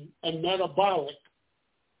chemistry and metabolic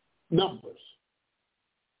numbers.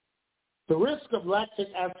 The risk of lactic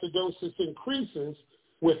acidosis increases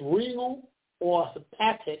with renal or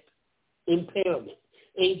hepatic impairment,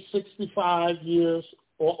 age 65 years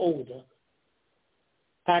or older,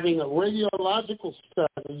 having a radiological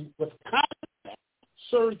study with contact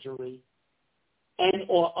surgery and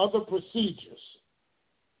or other procedures.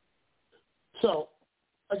 So,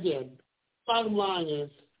 again, bottom line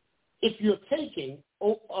is, if you're taking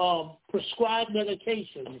prescribed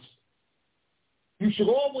medications, you should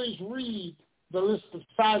always read the list of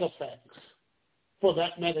side effects for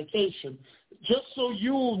that medication, just so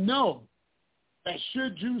you'll know that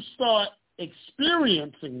should you start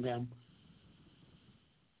experiencing them,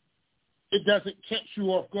 it doesn't catch you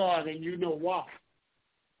off guard and you know why.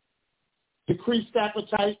 Decreased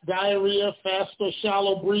appetite, diarrhea, fast or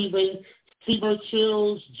shallow breathing, fever,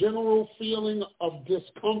 chills, general feeling of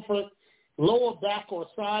discomfort, lower back or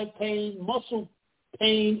side pain, muscle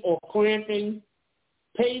pain or cramping,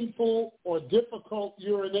 painful or difficult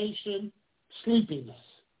urination, sleepiness.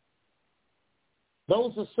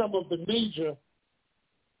 Those are some of the major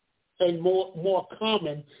and more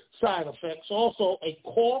common side effects. Also, a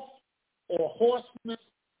cough or hoarseness,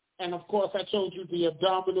 and of course I told you the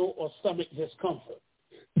abdominal or stomach discomfort.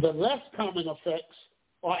 The less common effects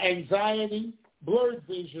are anxiety, blurred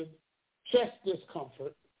vision, chest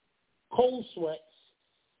discomfort, cold sweats,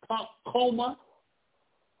 coma,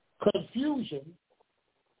 confusion,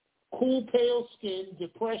 cool pale skin,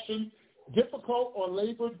 depression, difficult or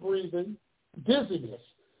labored breathing, dizziness,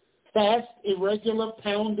 fast irregular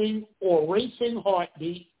pounding or racing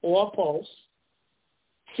heartbeat or pulse,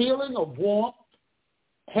 feeling of warmth,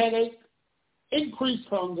 headache, increased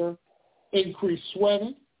hunger, increased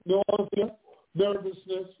sweating, nausea,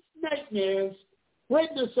 nervousness, nightmares,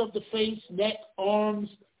 redness of the face, neck, arms,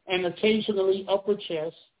 and occasionally upper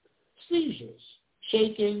chest, seizures,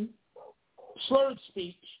 shaking, slurred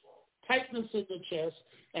speech, tightness in the chest,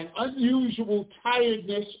 and unusual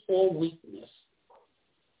tiredness or weakness.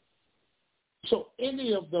 So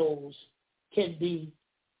any of those can be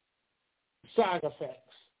side effects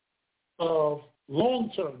of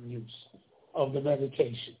long-term use of the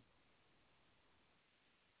medication.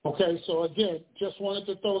 Okay, so again, just wanted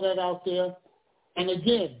to throw that out there. And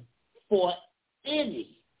again, for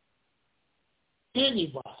anybody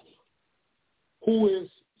who is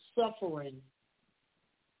suffering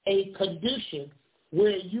a condition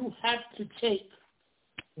where you have to take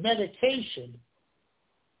medication,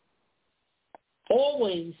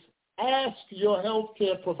 always ask your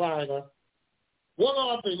healthcare provider, what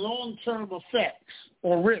are the long-term effects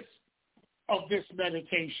or risks of this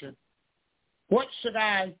medication? What should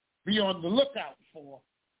I be on the lookout for?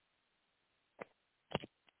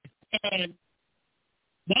 And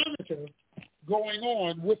monitor going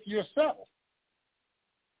on with yourself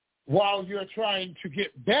while you're trying to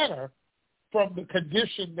get better from the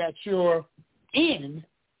condition that you're in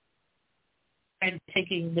and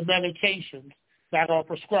taking the medications that are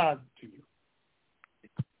prescribed to you.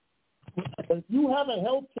 If you have a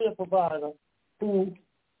healthcare provider who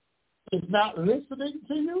is not listening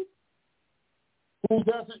to you, who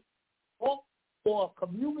doesn't talk or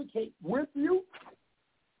communicate with you,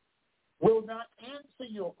 will not answer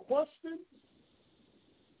your questions,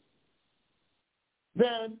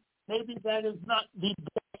 then maybe that is not the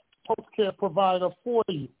best healthcare provider for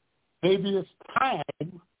you. Maybe it's time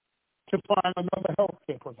to find another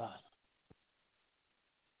healthcare provider.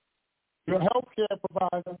 Your healthcare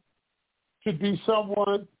provider should be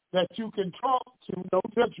someone that you can talk to, no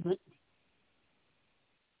judgment,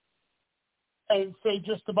 and say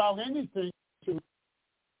just about anything to.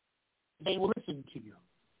 They will listen to you.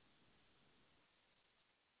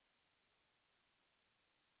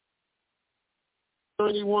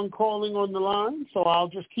 Anyone calling on the line, so I'll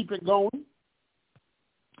just keep it going.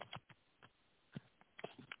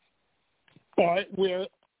 All right, we're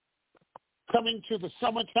coming to the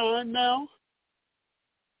summertime now.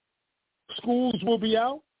 Schools will be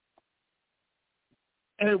out.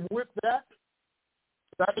 And with that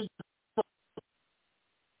is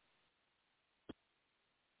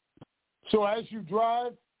so as you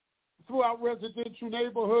drive throughout residential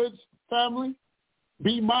neighborhoods, family,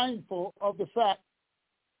 be mindful of the fact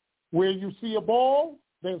where you see a ball,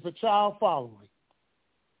 there's a child following.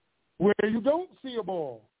 Where you don't see a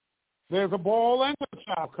ball, there's a ball and a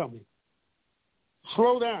child coming.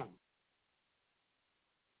 Slow down.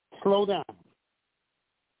 Slow down.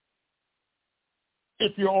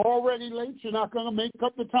 If you're already late, you're not going to make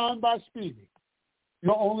up the time by speeding.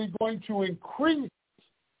 You're only going to increase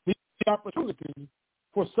the opportunity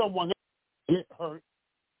for someone else to get hurt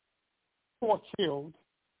or killed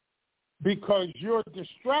because you're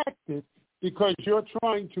distracted, because you're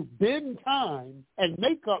trying to bend time and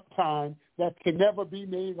make up time that can never be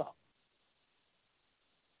made up.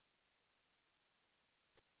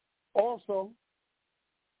 Also,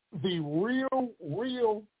 the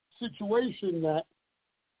real situation that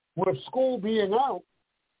with school being out,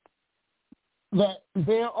 that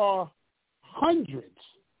there are hundreds,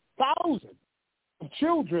 thousands of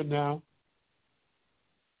children now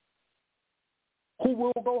who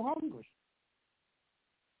will go hungry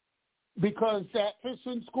because that fish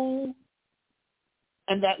in school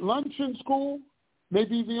and that lunch in school may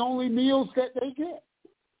be the only meals that they get.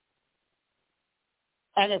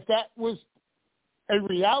 And if that was a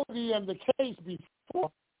reality and the case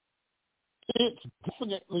before, it's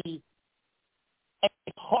definitely a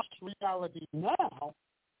harsh reality now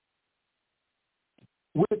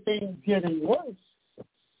with things getting worse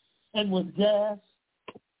and with gas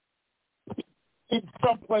in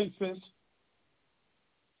some places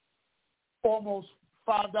almost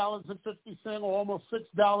 $5.50 or almost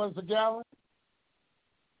 $6 a gallon.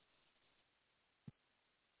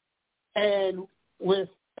 And with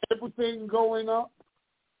everything going up,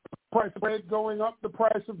 price of bread going up, the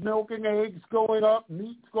price of milk and eggs going up,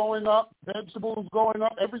 meat's going up, vegetables going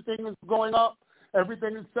up, everything is going up,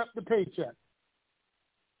 everything except the paycheck.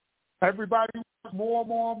 Everybody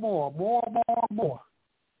wants more.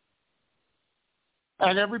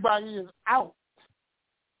 And everybody is out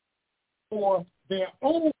for their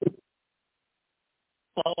own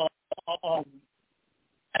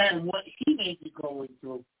and what he may be going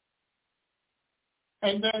through.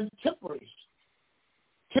 And then tippers.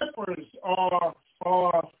 Tippers are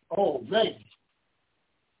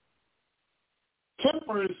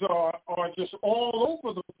Tippers are just all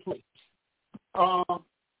over the place.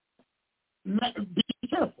 Be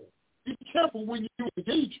careful. Be careful when you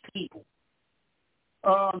engage people.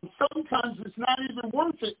 Sometimes it's not even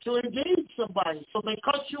worth it to engage somebody, so they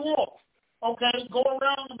cut you off. Okay, go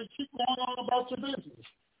around and keep going on about your business.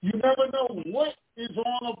 You never know what is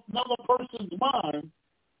on another person's mind,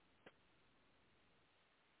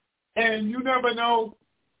 and you never know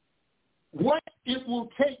what it will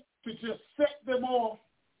take to just set them off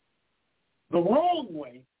the wrong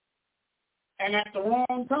way and at the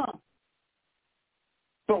wrong time.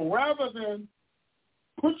 So rather than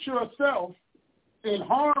put yourself in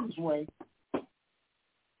harm's way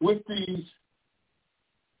with these,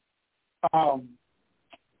 I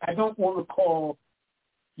don't want to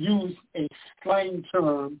use a slang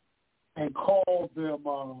term and call them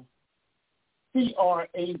crazy,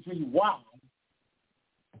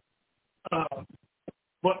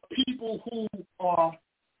 but people who are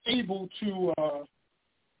able to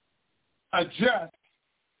adjust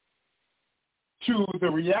to the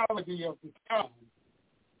reality of the time.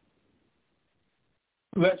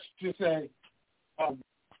 Let's just say,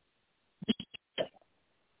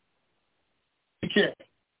 be careful.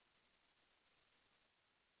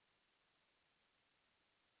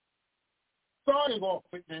 Starting off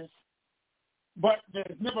with this, but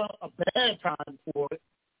there's never a bad time for it.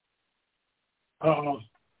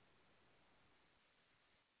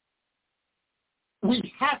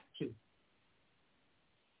 We have to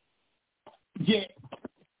get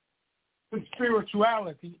the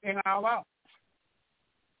spirituality in our lives.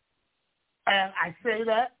 And I say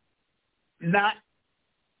that not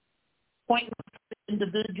pointing to the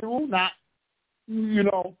individual, not,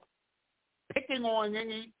 picking on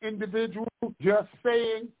any individual, just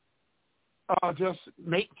saying,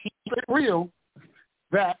 keep it real,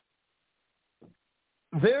 that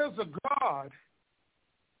there's a God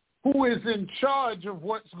who is in charge of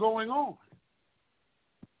what's going on.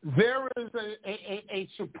 There is a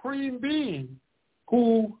supreme being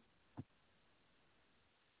who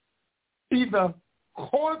either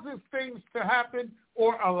causes things to happen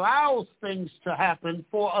or allows things to happen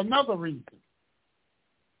for another reason.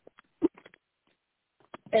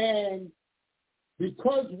 And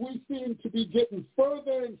because we seem to be getting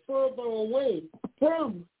further and further away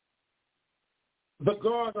from the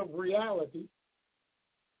God of reality,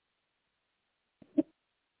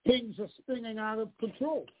 things are spinning out of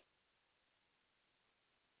control.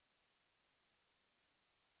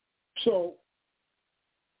 So,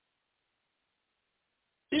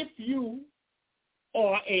 if you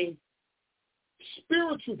are a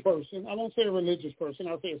spiritual person, I won't say a religious person,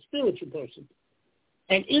 I'll say a spiritual person,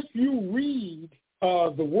 and if you read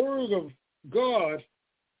the Word of God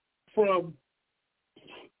from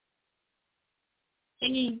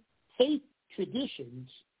any faith traditions,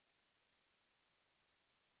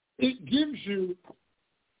 it gives you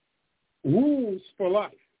rules for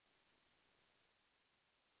life.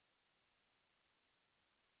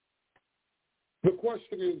 The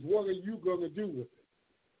question is, what are you going to do with it?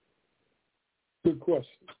 Good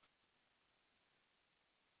question.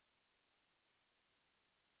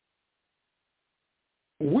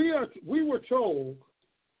 We were told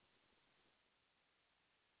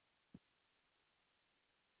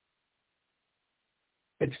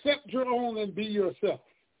accept your own and be yourself.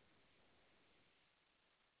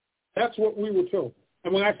 That's what we were told.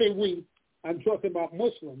 And when I say we, I'm talking about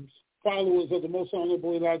Muslims, followers of the Most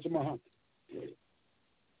Honorable Elijah Muhammad.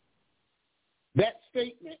 That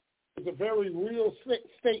statement is a very real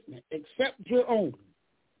statement. Accept your own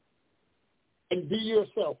and be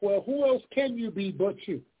yourself. Well, who else can you be but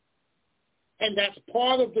you? And that's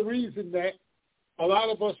part of the reason that a lot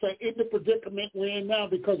of us are in the predicament we're in now,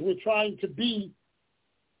 because we're trying to be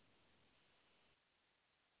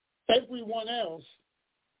everyone else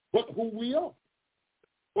but who we are.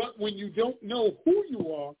 But when you don't know who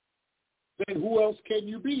you are, then who else can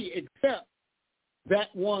you be except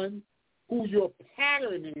that one who you're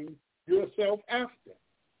patterning yourself after?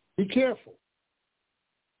 Be careful.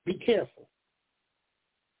 Be careful.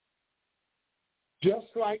 Just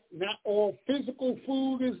like not all physical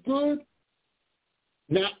food is good,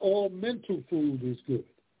 not all mental food is good.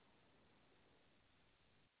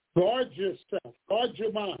 Guard yourself. Guard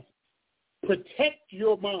your mind. Protect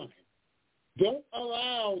your mind. Don't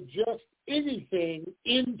allow just anything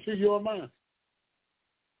into your mind.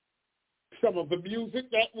 Some of the music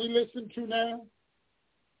that we listen to now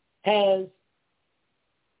has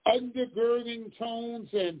undergirding tones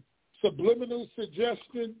and subliminal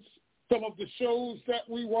suggestions. Some of the shows that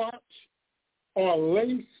we watch are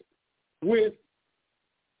laced with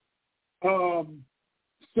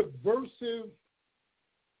subversive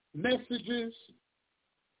messages.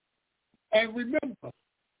 And remember,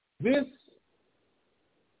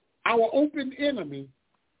 our open enemy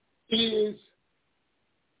is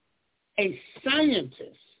a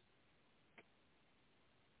scientist,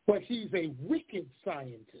 but he's a wicked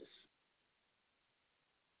scientist.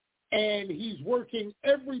 And he's working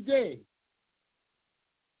every day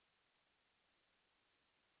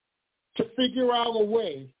to figure out a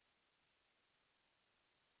way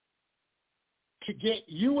to get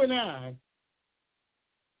you and I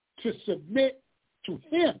to submit to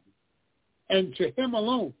him and to him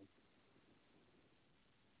alone.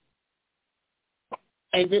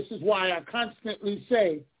 And this is why I constantly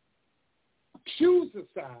say, choose a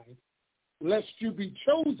side, lest you be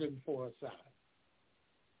chosen for a side.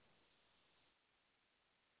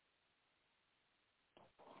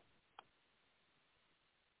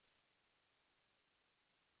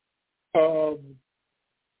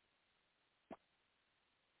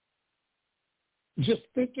 Just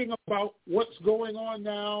thinking about what's going on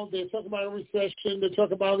now, they're talking about a recession, they're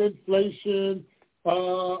talking about inflation.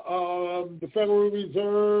 The Federal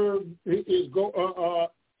Reserve is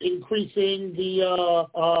increasing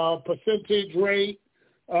the percentage rate,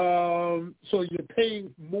 so you're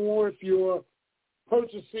paying more if you're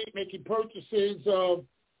making purchases of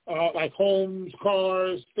like homes,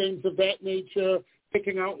 cars, things of that nature,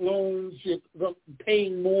 picking out loans, you're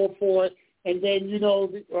paying more for it. And then,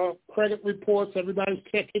 the credit reports, everybody's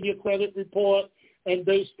checking your credit report, and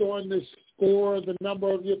based on the score, the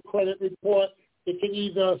number of your credit report, it can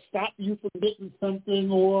either stop you from getting something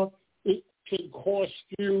or it can cost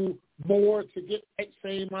you more to get that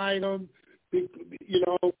same item. These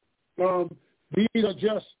are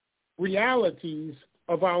just realities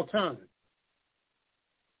of our time.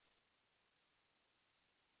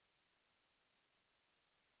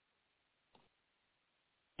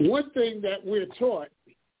 One thing that we're taught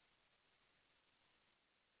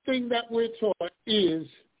is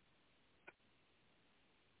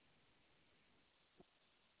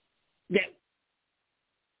that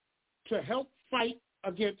to help fight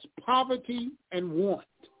against poverty and want.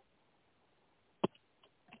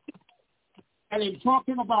 And in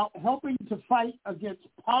talking about helping to fight against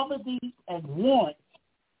poverty and want,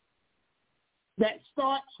 that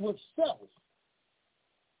starts with self.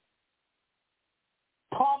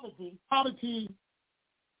 Poverty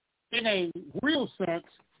in a real sense,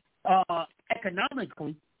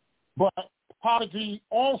 economically, but poverty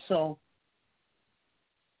also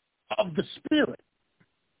of the spirit,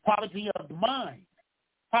 poverty of the mind,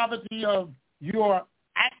 poverty of your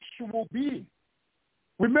actual being,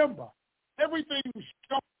 Remember, everything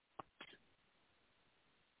starts.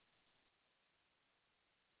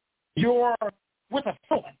 You're with a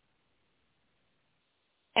thought,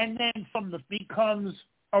 and then from the becomes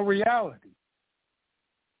a reality.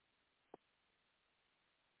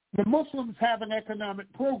 The Muslims have an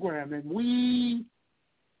economic program, and we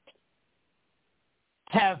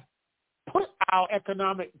have put our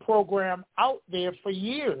economic program out there for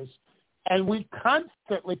years, and we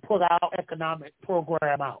constantly put our economic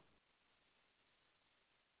program out.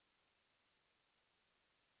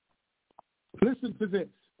 Listen to this.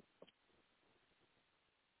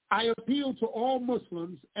 I appeal to all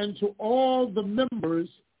Muslims and to all the members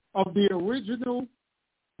of the original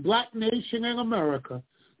Black nation in America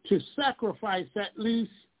to sacrifice at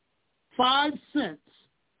least 5 cents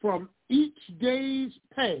from each day's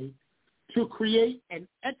pay to create an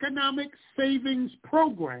economic savings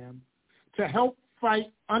program to help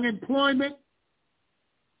fight unemployment,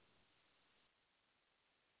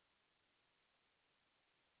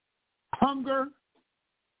 hunger,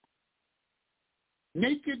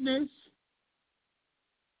 nakedness,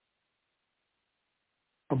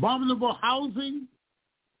 abominable housing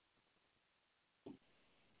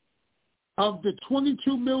of the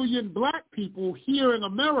 22 million Black people here in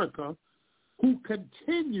America who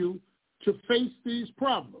continue to face these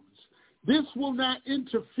problems. This will not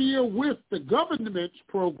interfere with the government's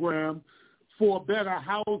program for better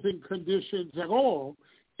housing conditions at all.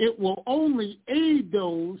 It will only aid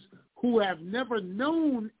those who have never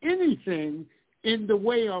known anything in the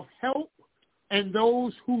way of help and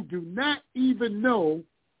those who do not even know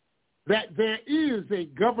that there is a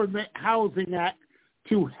government housing act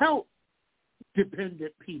to help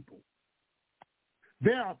dependent people.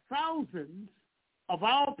 There are thousands of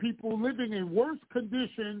our people living in worse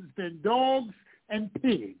conditions than dogs and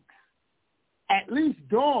pigs. At least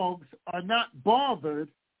dogs are not bothered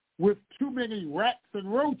with too many rats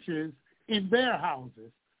and roaches in their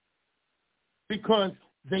houses because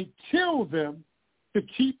they kill them to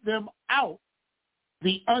keep them out,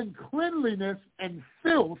 the uncleanliness and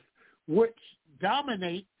filth which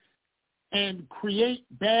dominate and create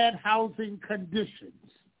bad housing conditions.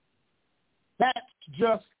 That's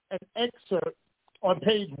just an excerpt on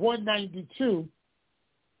page 192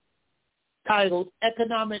 titled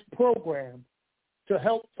Economic Program to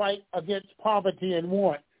Help Fight Against Poverty and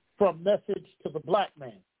Want from Message to the Black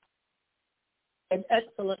Man. An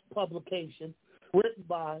excellent publication written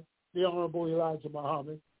by the Honorable Elijah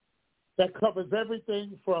Muhammad that covers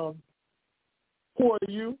everything from who are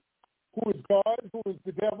you, who is God, who is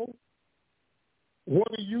the devil, what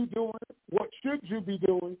are you doing, what should you be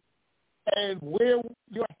doing, and where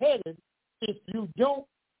you're headed if you don't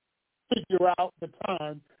figure out the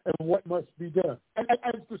time and what must be done. And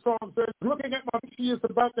as the song says, looking at my feet, it's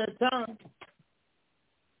about that time.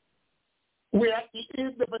 We're at the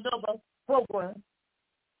end of another program.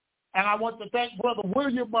 And I want to thank Brother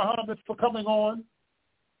William Muhammad for coming on.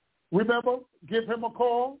 Remember, give him a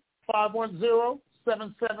call,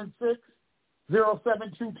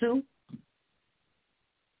 510-776-0722.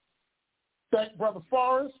 Thank Brother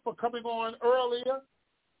Forrest for coming on earlier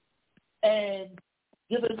and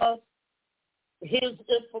giving us his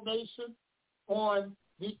information on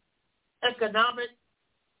the economic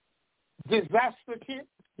disaster kit.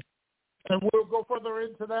 And we'll go further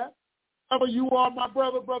into that. However, you are my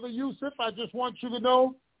brother, Brother Yusef. I just want you to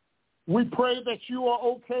know we pray that you are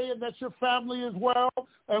okay and that your family is well.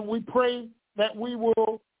 And we pray that we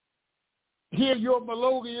will hear your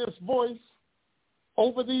melodious voice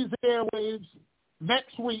over these airwaves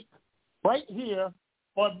next week, right here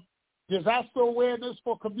on Disaster Awareness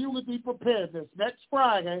for Community Preparedness, next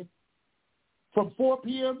Friday from 4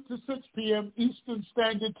 p.m. to 6 p.m. Eastern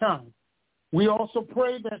Standard Time. We also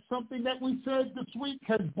pray that something that we said this week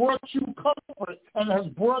has brought you comfort and has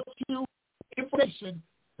brought you information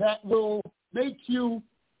that will make you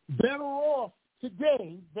better off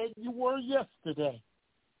today than you were yesterday.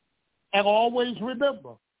 And always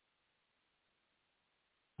remember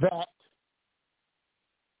that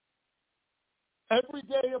every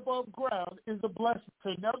day above ground is a blessing.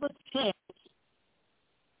 Another chance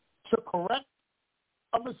to correct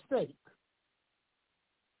a mistake.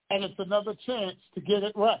 And it's another chance to get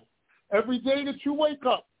it right. Every day that you wake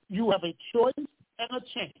up, you have a choice and a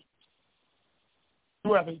chance.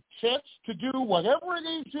 You have a chance to do whatever it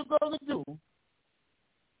is you're going to do.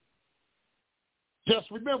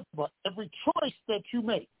 Just remember, every choice that you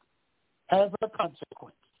make has a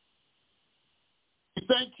consequence. We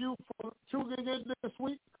thank you for tuning in this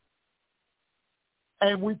week.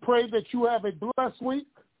 And we pray that you have a blessed week.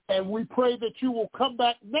 And we pray that you will come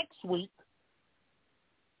back next week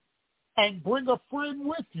and bring a friend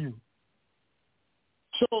with you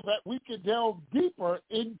so that we can delve deeper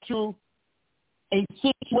into a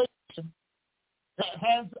situation that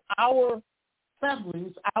has our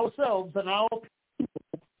families, ourselves, and our people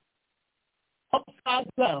upside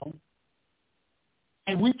down,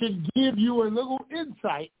 and we can give you a little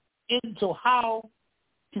insight into how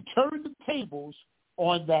to turn the tables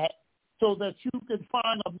on that so that you can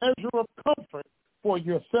find a measure of comfort for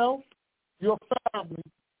yourself, your family,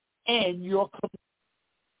 and your community.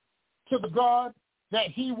 To the God that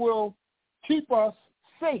he will keep us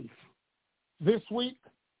safe this week,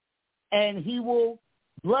 and he will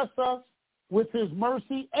bless us with his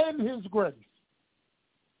mercy and his grace,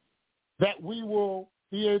 that we will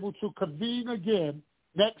be able to convene again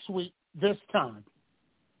next week this time.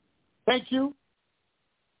 Thank you.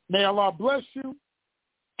 May Allah bless you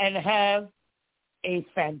and have a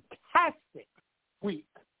fantastic week.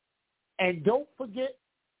 And don't forget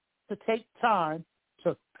to take time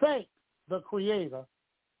to thank the Creator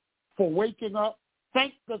for waking up.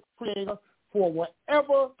 Thank the Creator for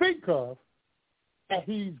whatever think of that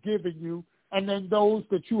he's given you, and then those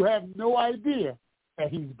that you have no idea that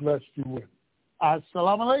he's blessed you with.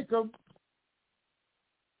 Assalamu alaikum.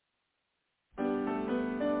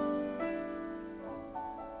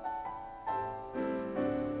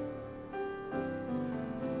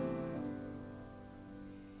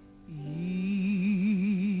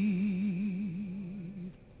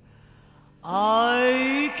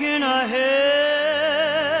 I can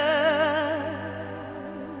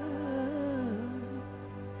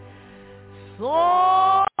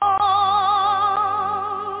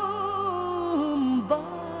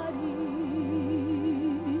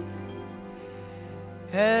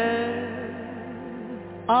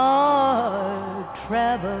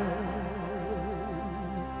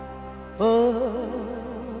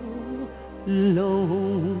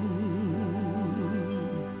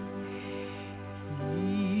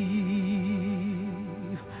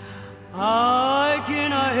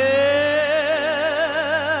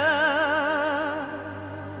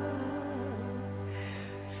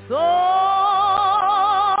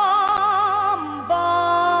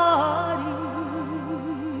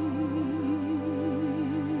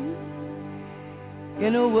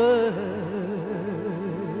in a word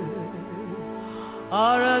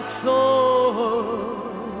or a soul.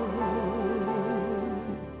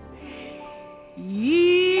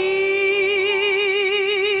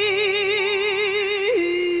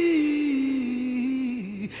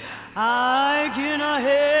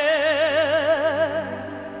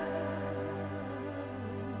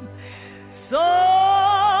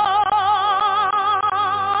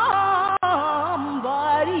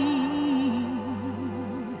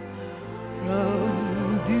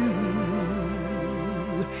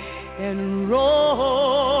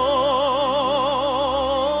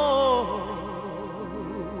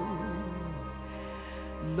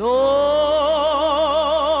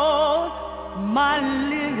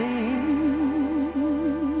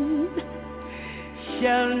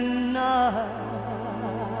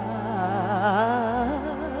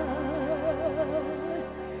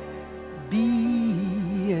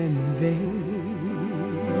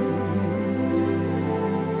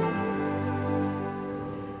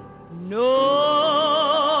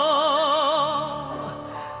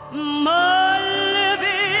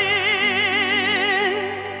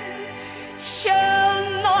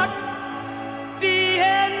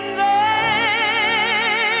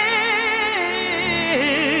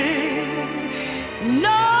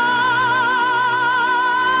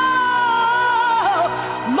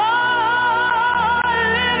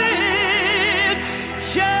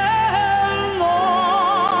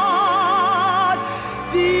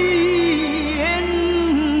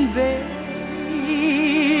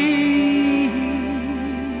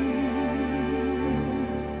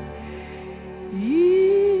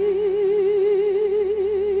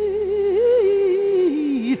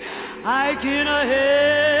 I cannot help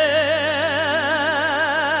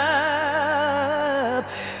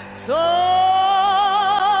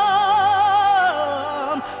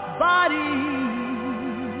somebody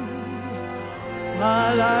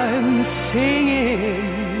while I'm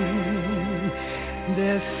singing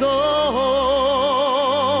their soul.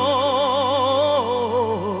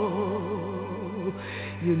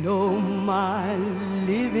 You know my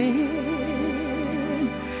living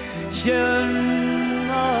shall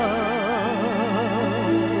not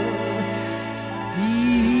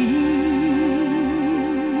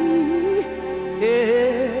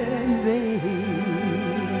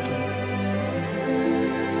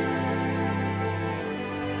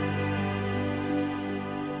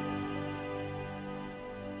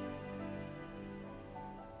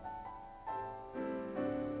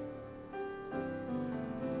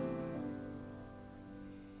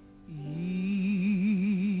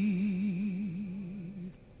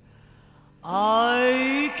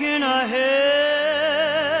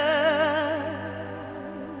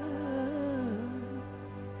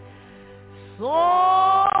So